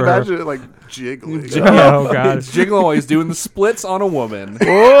I just over her. imagine it like jiggling. Oh god. He's jiggling while he's doing the splits on a woman.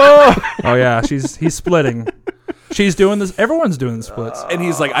 Oh yeah, he's splitting. She's doing this. Everyone's doing the splits. And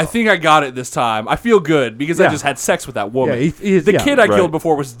he's like, I think I got it this time. I feel good because I Yeah. just had sex with that woman. Yeah, the kid I Right. killed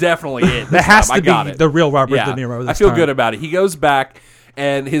before was definitely it. That has I to got be it. the real Robert Yeah, De Niro. I This feel time. good about it. He goes back,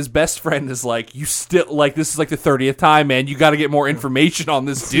 and his best friend is like, "You still like this is like the 30th time, man. You got to get more information on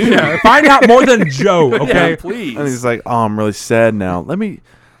this dude. Yeah, find out more than Joe. Okay. Yeah, please." And he's like, "Oh, I'm really sad now. Let me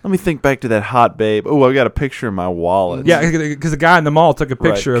think back to that hot babe. Oh, I got a picture in my wallet. Yeah, because the guy in the mall took a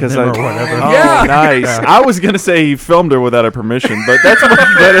picture of 'cause him I- or whatever. Oh, Yeah. nice. I was gonna say he filmed her without her permission, but that's much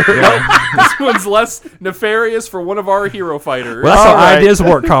better. This one's less nefarious for one of our hero fighters. Well, that's how All right. ideas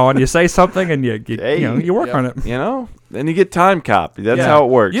work, Colin. You say something and you work Yeah. on it. You know, then you get time copy. That's Yeah. how it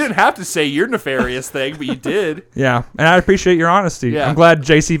works. You didn't have to say your nefarious thing, but you did. Yeah, and I appreciate your honesty. Yeah. I'm glad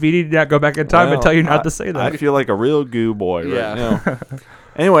JCVD did not go back in time and Well, tell you not to say that. I feel like a real goo boy right Yeah. now.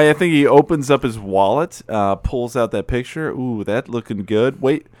 Anyway, I think he opens up his wallet, pulls out that picture. Ooh, that looking good.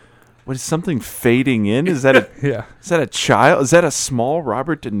 Wait, what is something fading in? Is that Yeah. a child? Is that a small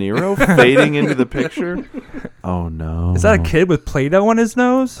Robert De Niro fading into the picture? Oh no! Is that a kid with Play-Doh on his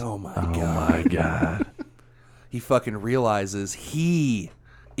nose? Oh my Oh god. my god! He fucking realizes he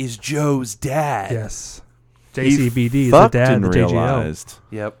is Joe's dad. Yes. He JCVD is the fucked dad and of the JGL. realized.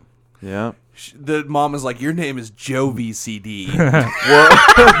 Yep. Yeah. The mom is like, "Your name is Joe VCD."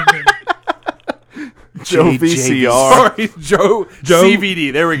 Joe VCR. Sorry, Joe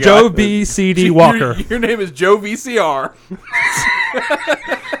CVD. There we go. Joe VCD Walker. Your name is Joe VCR.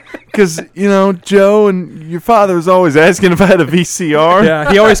 Because, Joe and your father was always asking if I had a VCR.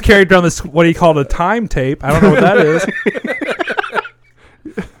 Yeah, he always carried around this what he called a time tape. I don't know what that is.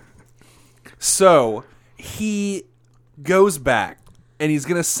 So he goes back and he's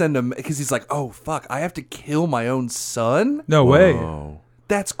gonna send him because he's like, "Oh fuck, I have to kill my own son." No way. Oh.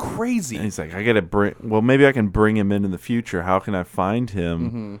 That's crazy. And he's like, I gotta maybe I can bring him in the future. How can I find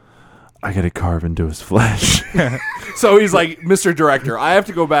him? I gotta carve into his flesh. So he's like, "Mr. Director, I have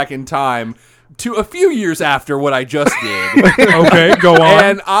to go back in time to a few years after what I just did, Okay, go on.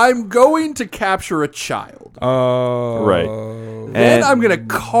 and I'm going to capture a child. Right. Then I'm gonna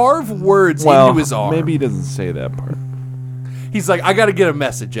carve words into his arm." Maybe he doesn't say that part. He's like, "I got to get a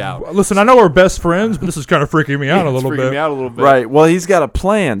message out." Listen, I know we're best friends, but this is kind of freaking me out a It's little freaking bit. me out a little bit. Right. Well, he's got a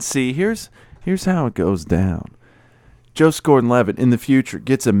plan. See, here's how it goes down. Joseph Gordon-Levitt in the future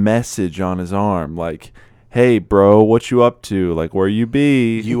gets a message on his arm like, "Hey, bro, what you up to? Like, where you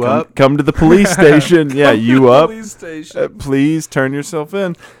be? You come, up? Come to the police station. Yeah, you up? Police station. Please turn yourself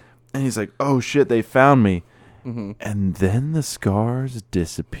in." And he's like, "Oh shit, they found me." And then the scars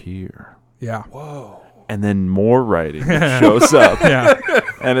disappear. Yeah. And then more writing shows up. Yeah.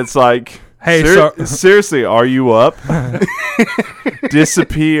 And it's like, Hey, seriously, are you up?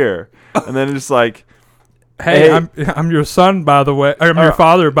 Disappear. And then it's like, Hey, Hey. I'm your son, by the way. I'm your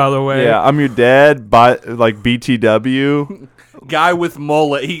father, by the way. yeah, I'm your dad, like BTW. Guy with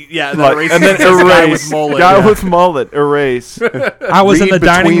mullet. That Like, erases and then it says guy erase. with mullet. Guy Yeah. with mullet, erase. I was in Read the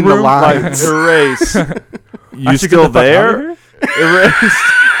dining between the room. lines. Like, erase. I You should get still the fuck out of there? here? Erase.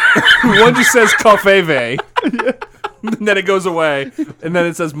 One just says "Cafeve," and then it goes away, and then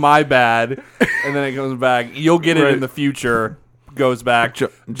it says "My bad," and then it comes back. "You'll get it Right. in the future." Goes back.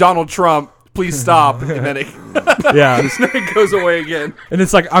 Donald Trump, please stop, and then it, Yeah. then it goes away again. And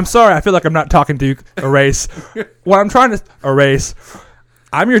it's like, I'm sorry, I feel like I'm not talking to you. Erase. What I'm trying to erase.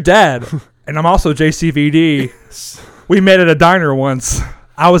 I'm your dad, and I'm also JCVD. We met at a diner once.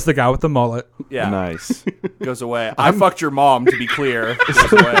 I was the guy with the mullet. Yeah, Nice. goes away. I fucked your mom, to be clear.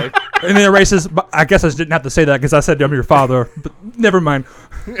 Goes away. And then erases. But I guess I just didn't have to say that because I said I'm your father. But never mind.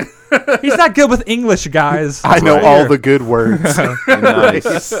 He's not good with English, guys. I know Right. all the good words.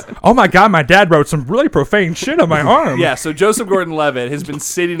 Nice. Oh my god, my dad wrote some really profane shit on my arm. Yeah, so Joseph Gordon-Levitt has been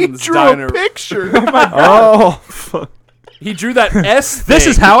sitting in this Drew diner. a picture. Oh, fuck. He drew that S thing. This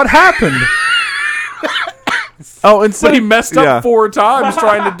is how it happened. Oh, and But he messed up yeah. 4 times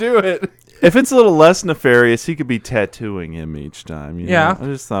trying to do it. If it's a little less nefarious, he could be tattooing him each time. You know? Yeah. I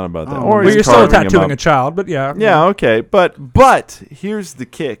just thought about that. Oh, Or Well, he's you're still carving him tattooing up. a child, but yeah. Yeah, okay, but here's the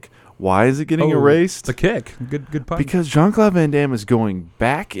kick. Why is it getting Oh, erased? The kick. Good pun. Because Jean-Claude Van Damme is going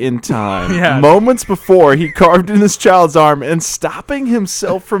back in time, Yeah. moments before he carved in this child's arm and stopping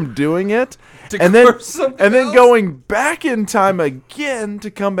himself from doing it, To and then carve something else? going back in time again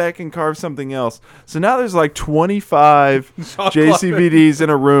to come back and carve something else. So now there's like 25 JCVDs in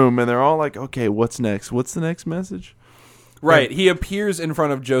a room, and they're all like, "Okay, what's next? What's the next message?" Right. He appears in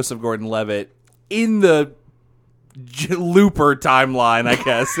front of Joseph Gordon-Levitt in the Looper timeline, I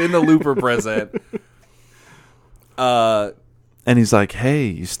guess, in the Looper present. And he's like, hey,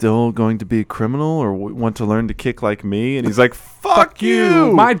 you still going to be a criminal or want to learn to kick like me? And he's like, fuck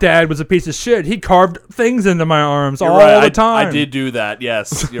you. My dad was a piece of shit. He carved things into my arms You're all right, the time. I did do that.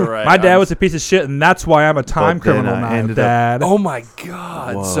 Yes, you're right. My dad was a piece of shit, and that's why I'm a time But then criminal I now, ended up- Dad. Oh my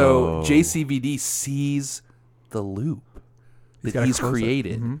god! So Whoa. JCVD sees the loop that gotta he's close it.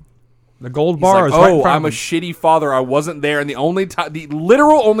 created. The gold He's bar like, is right in oh, front I'm a of him. shitty father. I wasn't there, and the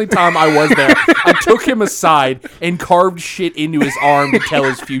literal only time I was there, I took him aside and carved shit into his arm to tell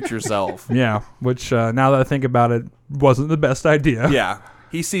his future self. Yeah, which now that I think about it, wasn't the best idea. Yeah,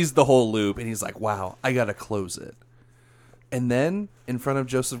 he sees the whole loop, and he's like, "Wow, I gotta close it." And then, in front of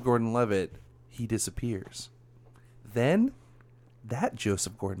Joseph Gordon-Levitt, he disappears. Then, that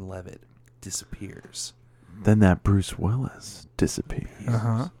Joseph Gordon-Levitt disappears. Then that Bruce Willis disappears.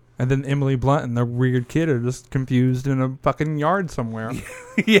 Uh-huh. And then Emily Blunt and the weird kid are just confused in a fucking yard somewhere.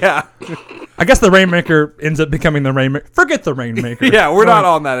 Yeah, I guess the Rainmaker ends up becoming the Rainmaker. Forget the Rainmaker. yeah, we're not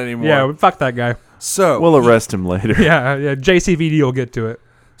on that anymore. Yeah, fuck that guy. So We'll arrest him later. Yeah, JCVD will get to it.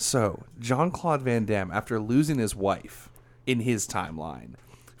 So, Jean-Claude Van Damme, after losing his wife in his timeline,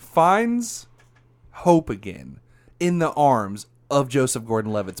 finds hope again in the arms of Joseph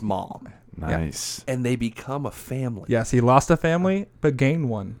Gordon-Levitt's mom. Nice. And they become a family. Yes, he lost a family, but gained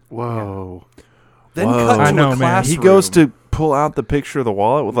one. Whoa. Then Whoa. cut to I know, a man. classroom. He goes to pull out the picture of the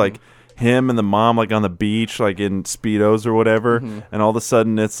wallet with like him and the mom like on the beach like in Speedos or whatever, and all of a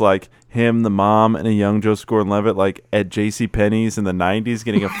sudden it's like him, the mom, and a young Joseph Gordon-Levitt like at JCPenney's in the 90s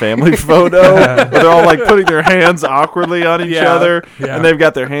getting a family photo where they're all like putting their hands awkwardly on each Yeah. other, Yeah. and they've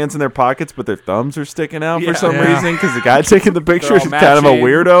got their hands in their pockets but their thumbs are sticking out Yeah. for some Yeah. reason because the guy taking the picture all is kind of a matching.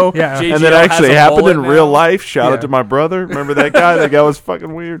 weirdo. Yeah. JGL And that has actually a happened mullet in real now. life. Shout Yeah. out to my brother. Remember that guy? That guy was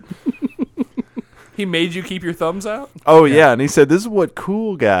fucking weird. He made you keep your thumbs out? Oh, yeah. And he said, this is what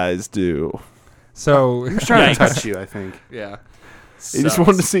cool guys do. So, He was trying Yikes. to touch you, I think. Yeah. He just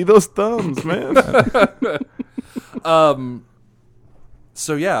wanted to see those thumbs, man.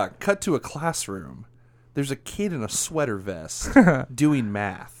 So yeah, cut to a classroom. There's a kid in a sweater vest doing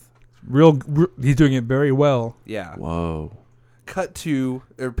math. he's doing it very well. Yeah. Whoa. Cut to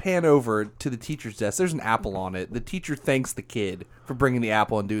or pan over to the teacher's desk. There's an apple on it. The teacher thanks the kid for bringing the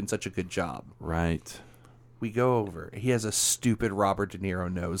apple and doing such a good job. Right. We go over. He has a stupid Robert De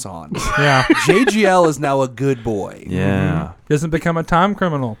Niro nose on. Yeah. JGL is now a good boy. Yeah. Doesn't become a time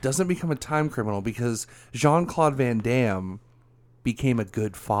criminal. Doesn't become a time criminal because Jean-Claude Van Damme became a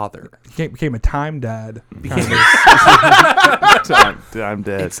good father. He became a time dad. I'm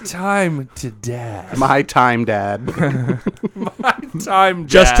dead. It's time to dad. My time, Dad. Time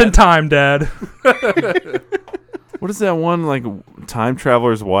Just in time, dad. What is that one, like, Time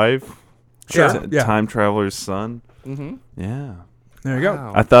Traveler's Wife? Sure. Yeah. Time Traveler's Son? Mm-hmm. Yeah. There you go.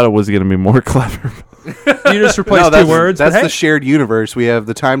 Wow. I thought it was going to be more clever. You just replaced that's two words. That's but hey, the shared universe. We have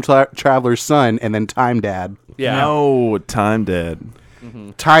the time traveler's son and then Time Dad. Yeah. No, Time Dad.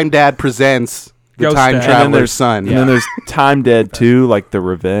 Time Dad presents the Ghost time Dad. And then traveler's there's son. And then there's Time Dead 2, like The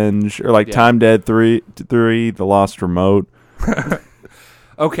Revenge, or like Yeah. Time Dead 3, The Lost Remote.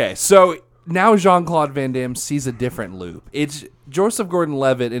 Okay, so now Jean-Claude Van Damme sees a different loop. It's Joseph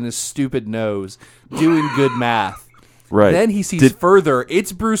Gordon-Levitt in his stupid nose doing good math. Right. Then he sees further.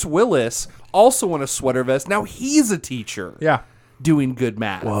 It's Bruce Willis, also in a sweater vest. Now he's a teacher yeah. doing good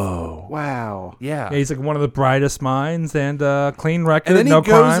math. Whoa. Wow. Yeah. Yeah, he's like one of the brightest minds and clean record. And then he no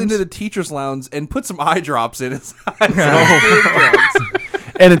goes crimes. into the teacher's lounge and puts some eye drops in his eyes.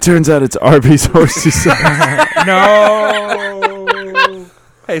 And it turns out it's Arby's horsey sauce. No.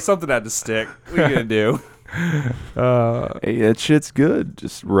 Hey, something had to stick. What are you going to do? Hey, that shit's good.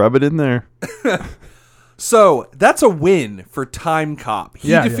 Just rub it in there. So, that's a win for Time Cop.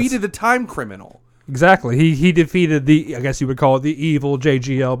 He Yeah, defeated yes. the time criminal. Exactly. He defeated the, I guess you would call it the evil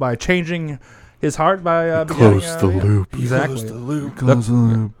JGL by changing his heart by Close the yeah. loop. Exactly. Close the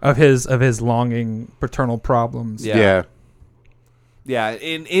loop. Of his longing paternal problems. Yeah. Yeah,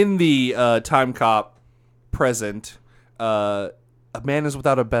 in the Time Cop present, a man is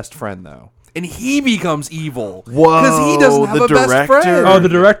without a best friend, though. And he becomes evil. Because he doesn't have the a best director. friend. Oh, the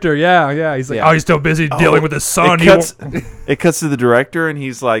director. Yeah. He's like, Yeah. oh, he's still busy dealing with his son. It He cuts, won't- it cuts to the director, and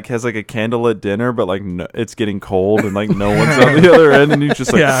he's like has like a candlelit dinner, but like no, it's getting cold, and like no one's on the other end, and he's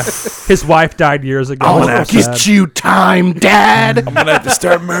just like, yeah. His wife died years ago. I'm It's gonna so sad. get you, Time Dad. I'm gonna have to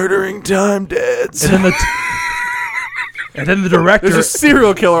start murdering time dads. And then the director. There's a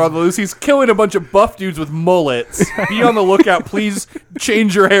serial killer on the loose. He's killing a bunch of buff dudes with mullets. Be on the lookout. Please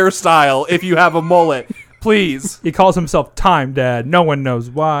change your hairstyle if you have a mullet. Please. He calls himself Time Dad. No one knows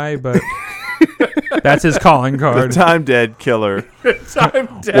why, but That's his calling The card. Time Dead Killer.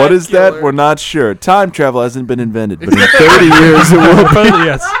 Time Dead What is Killer. that? We're not sure. Time travel hasn't been invented, but in 30 years it will.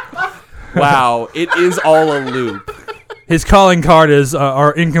 Yes. Wow, it is all a loop. His calling card is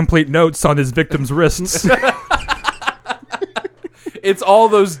our incomplete notes on his victim's wrists. It's all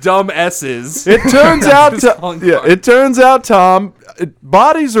those dumb S's. It turns out, His calling yeah, card. it turns out, Tom,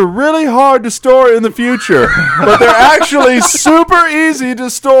 bodies are really hard to store in the future, but they're actually super easy to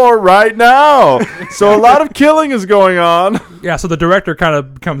store right now. So a lot of killing is going on. Yeah, so the director kind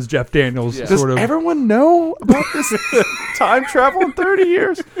of becomes Jeff Daniels, Yeah. Does sort of. everyone know about this time travel in 30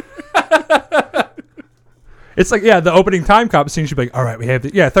 years? It's like, yeah, the opening time cop scene should be like, all right, we have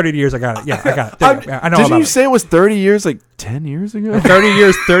 30 years, I got it. Yeah, I got it. I know Didn't about you it. say it was 30 years, like 10 years ago? 30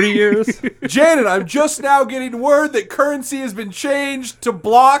 years, 30 years? Janet, I'm just now getting word that currency has been changed to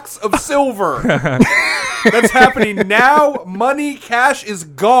blocks of silver. That's happening now. Money, cash is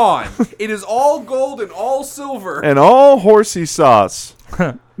gone. It is all gold and all silver. And all horsey sauce.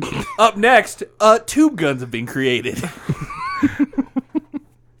 Up next, tube guns have been created.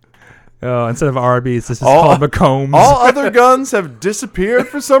 Oh, instead of Arby's, this is All- called McCombs. All other guns have disappeared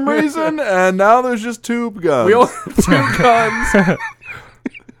for some reason, and now there's just tube guns. We only have tube guns.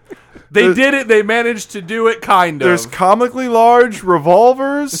 They did it. They managed to do it, kind of. There's comically large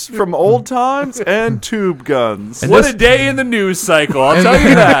revolvers from old times and tube guns. And what this- a day in the news cycle, I'll tell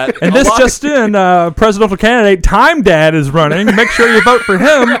you that. And A this lot- just in, presidential candidate Time Dad is running. Make sure you vote for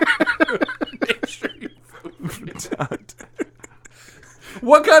him.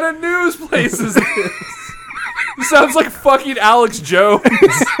 What kind of news place is this? This sounds like fucking Alex Jones.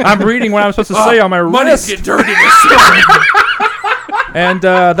 I'm reading what I'm supposed to say on my Money's wrist. get dirty this year. And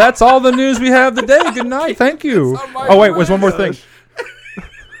that's all the news we have today. Good night. Thank you. on my Oh, wait, there's one more thing.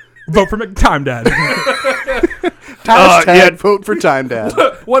 Vote for Time Dad. Hashtag vote for Time Dad.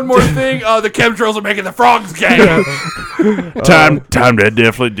 One more thing. The chemtrails are making the frogs gay. Time Dad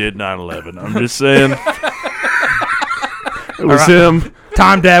definitely did 9/11. I'm just saying. It was him.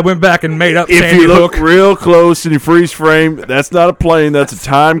 Time Dad went back and made up If Sandy you look Hook. real close and you freeze frame, that's not a plane, that's a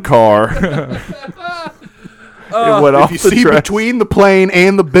time car. It went off If you the see track. between the plane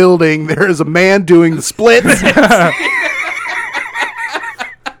and the building, there is a man doing the splits.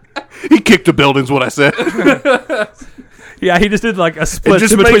 He kicked the building's what I said. Yeah, he just did like a It split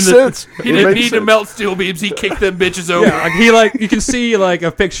just in between makes the. sense. He didn't need to melt steel beams. He kicked them bitches over. Yeah, like you can see like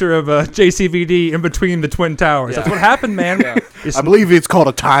a picture of JCVD in between the twin towers. That's what happened, man. It's- I believe it's called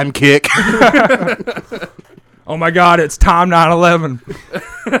a time kick. oh my God, it's Tom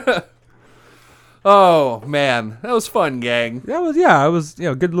 9/11. Oh man, that was fun, gang. That was it was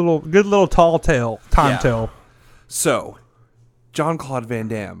good little tall tale, time Yeah. tale. So, Jean-Claude Van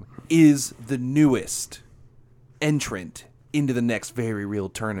Damme is the newest entrant into the next Very Real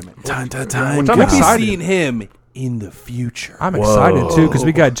tournament. Time. I'm We'll be excited. seeing him in the future. I'm excited too because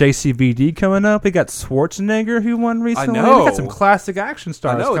we got JCVD coming up. We got Schwarzenegger who won recently. know. We got some classic action I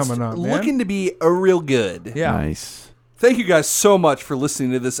stars know it's coming up. Man. looking to be a real good. yeah. Nice. Thank you guys so much for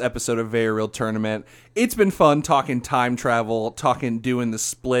listening to this episode of Very Real Tournament. It's been fun talking time travel, doing the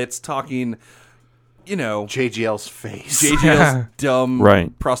splits, talking, JGL's face. JGL's dumb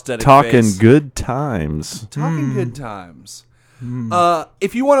Right. prosthetic Talking face. good times. Talking good times.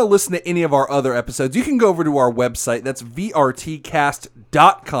 If you want to listen to any of our other episodes, you can go over to our website. That's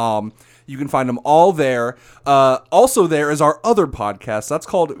vrtcast.com. You can find them all there. Also, there is our other podcast. That's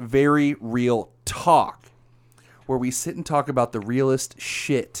called Very Real Talk, where we sit and talk about the realest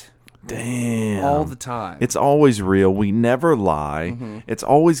shit Damn. all the time. It's always real. We never lie. It's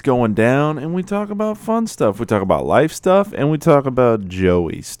always going down, and we talk about fun stuff. We talk about life stuff, and we talk about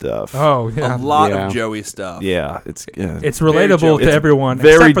Joey stuff. Oh yeah. a lot Yeah. of Joey stuff. Yeah, it's It's Very relatable Joey. to It's everyone.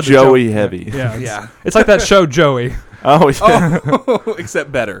 very except for the Joey Joey. heavy. Yeah. Yeah. It's like that show Joey Oh, yeah.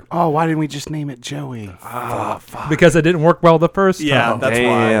 Except better. Oh, why didn't we just name it Joey? because it didn't work well the first time. Yeah, that's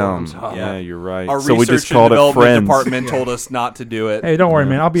Damn. why. Yeah, you're right. Our so we research just called and it development Friends. department told us not to do it. Hey, don't worry,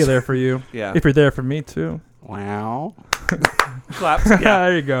 man. I'll be there for you. Yeah. If you're there for me too. Wow. Claps.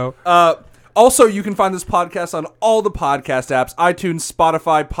 There you go. Also, you can find this podcast on all the podcast apps: iTunes,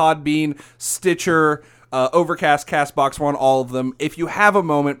 Spotify, Podbean, Stitcher, Overcast, CastBox. We're on all of them. If you have a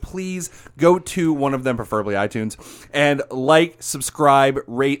moment, please go to one of them, preferably iTunes, and subscribe,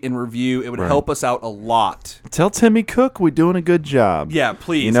 rate, and review. It would help us out a lot. Tell Timmy Cook we're doing a good job. Yeah,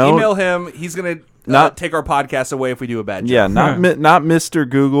 please. You know- Email him. He's going to Not- take our podcast away if we do a bad job. Yeah, not Mr.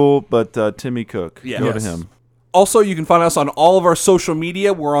 Google, but Timmy Cook. Yeah. Go Yes. to him. Also, you can find us on all of our social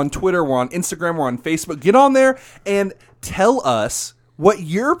media. We're on Twitter, we're on Instagram, we're on Facebook. Get on there and tell us what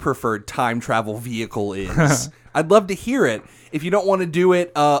your preferred time travel vehicle is. I'd love to hear it. if you don't want to do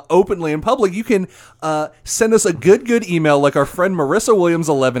it openly in public, you can send us a good email like our friend Marissa Williams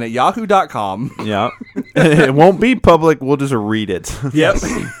 11 at yahoo.com. Yeah. It won't be public. We'll just read it. Yep.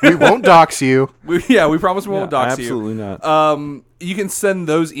 We won't dox you. We promise we won't dox you. Absolutely not. You can send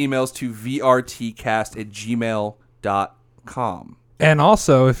those emails to vrtcast@gmail.com. And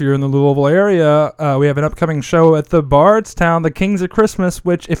also, if you're in the Louisville area, we have an upcoming show at the Bardstown, the Kings of Christmas,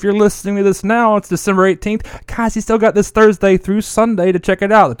 which, if you're listening to this now, it's December 18th. Guys, you still got this Thursday through Sunday to check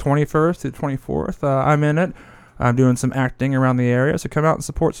it out, the 21st to the 24th. I'm in it. I'm doing some acting around the area, so come out and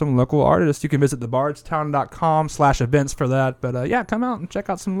support some local artists. You can visit thebardstown.com/events for that. But, yeah, come out and check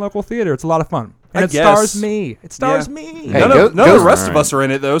out some local theater. It's a lot of fun. And I it guess. stars me. It stars me. Hey, None of the go- rest of us are in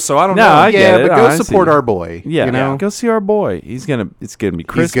it, though, so I don't No, know. I get it. But go I support see. our boy. Yeah, you know? go see our boy. It's gonna be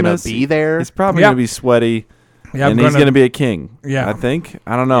Christmas. He's gonna be there. He's probably Yep. gonna be sweaty, Yeah, and he's gonna be a king. Yeah. I think.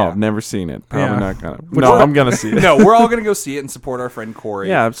 I don't know. Yeah. I've never seen it. Probably Yeah. not gonna. No, I'm gonna see it. No, we're all going to go see it and support our friend Corey.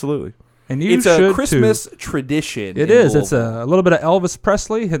 Yeah, absolutely. And you It's should a Christmas too. tradition. It in is. It's Louisville. a little bit of Elvis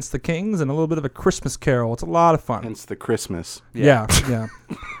Presley, hence the Kings, and a little bit of a Christmas Carol. It's a lot of fun. Hence the Christmas. Yeah.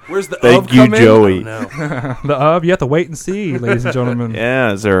 Where's the Thank of you, come in? Joey. I don't know. The of, you have to wait and see, ladies and gentlemen.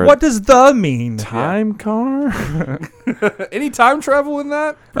 Yeah, is there What does the mean? a time car? Any time travel in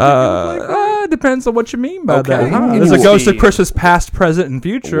that? Depends on what you mean by Okay. that. Huh? Ooh. There's a ghost of See. Christmas past, present, and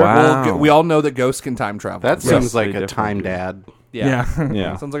future. Wow. Well, we all know that ghosts can time travel. That Yes, seems like they a definitely time do. dad. yeah.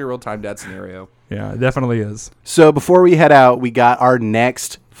 Yeah. Sounds like a real time dad scenario. Yeah, it definitely is. So before we head out, we got our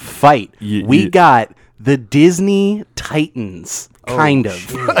next fight. We got the Disney Titans, kind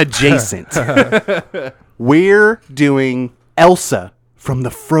of adjacent. We're doing Elsa from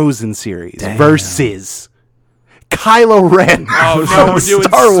the Frozen series versus Kylo Ren Oh, no, from we're doing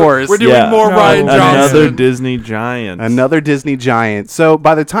Star Wars. We're doing more No. Ryan Johnson. Another Disney giant. Another Disney giant. So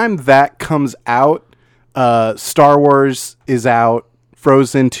by the time that comes out, Star Wars is out,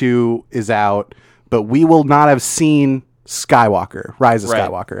 Frozen 2 is out, but we will not have seen Skywalker, Rise of Right.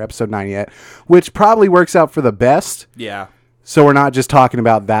 Skywalker, episode 9 yet, which probably works out for the best. Yeah. So we're not just talking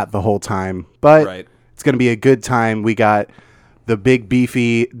about that the whole time, but Right. it's going to be a good time. We got the big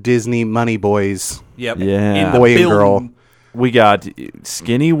beefy Disney money boys. Yep. Yeah. In the Boy and building. girl. We got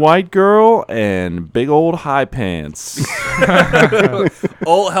skinny white girl and big old high pants.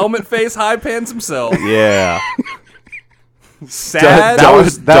 Old helmet face, high pants himself. Yeah. Sad. That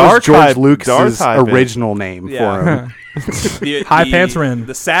was Darth George High- Lucas's Darth High Pants. original name Yeah. for him. High pants Ren.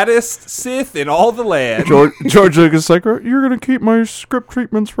 The saddest Sith in all the land. George Lucas is like, you're gonna keep my script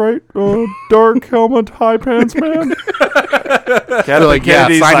treatments right, dark helmet, high pants man. Kathleen like, yeah,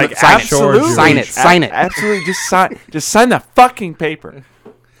 Kennedy's sign like, it, sign it, absolutely, sign it, sign it. absolutely, just sign the fucking paper.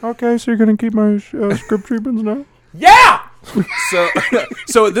 Okay, so you're gonna keep my script treatments now? Yeah.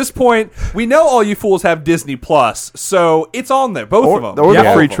 So at this point, we know all you fools have Disney Plus, so it's on there, both of them. Or Yeah. the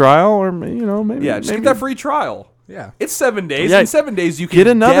All free of them. trial, or maybe Yeah, just maybe get that free trial. Yeah. It's 7 days. Yeah. In 7 days, you can Get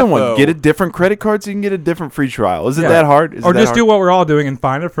another one. defo. Get a different credit card so you can get a different free trial. Is it Yeah. that hard? Is Or it that just hard? do what we're all doing and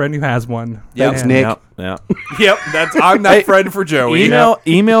find a friend who has one. Yep. Thanks, And- Nick. Yeah. Yep, I'm that Hey, friend for Joey.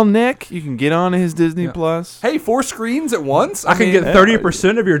 Email Nick. You can get on his Disney Plus. Hey, 4 screens at once. I can mean, get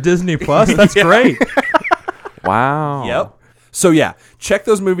 30% of your Disney Plus. That's great. Wow. Yep. So yeah, check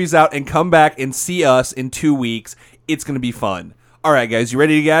those movies out and come back and see us in 2 weeks. It's gonna be fun. All right, guys, you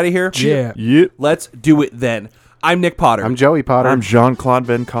ready to get out of here? Yeah. Yep. Let's do it then. I'm Nick Potter. I'm Joey Potter. I'm Jean-Claude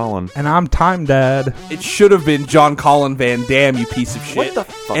Van Colin. And I'm Time Dad. It should have been John Colin Van Damme, you piece of shit. What the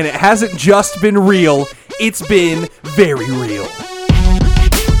fuck? And it hasn't just been real, it's been very real.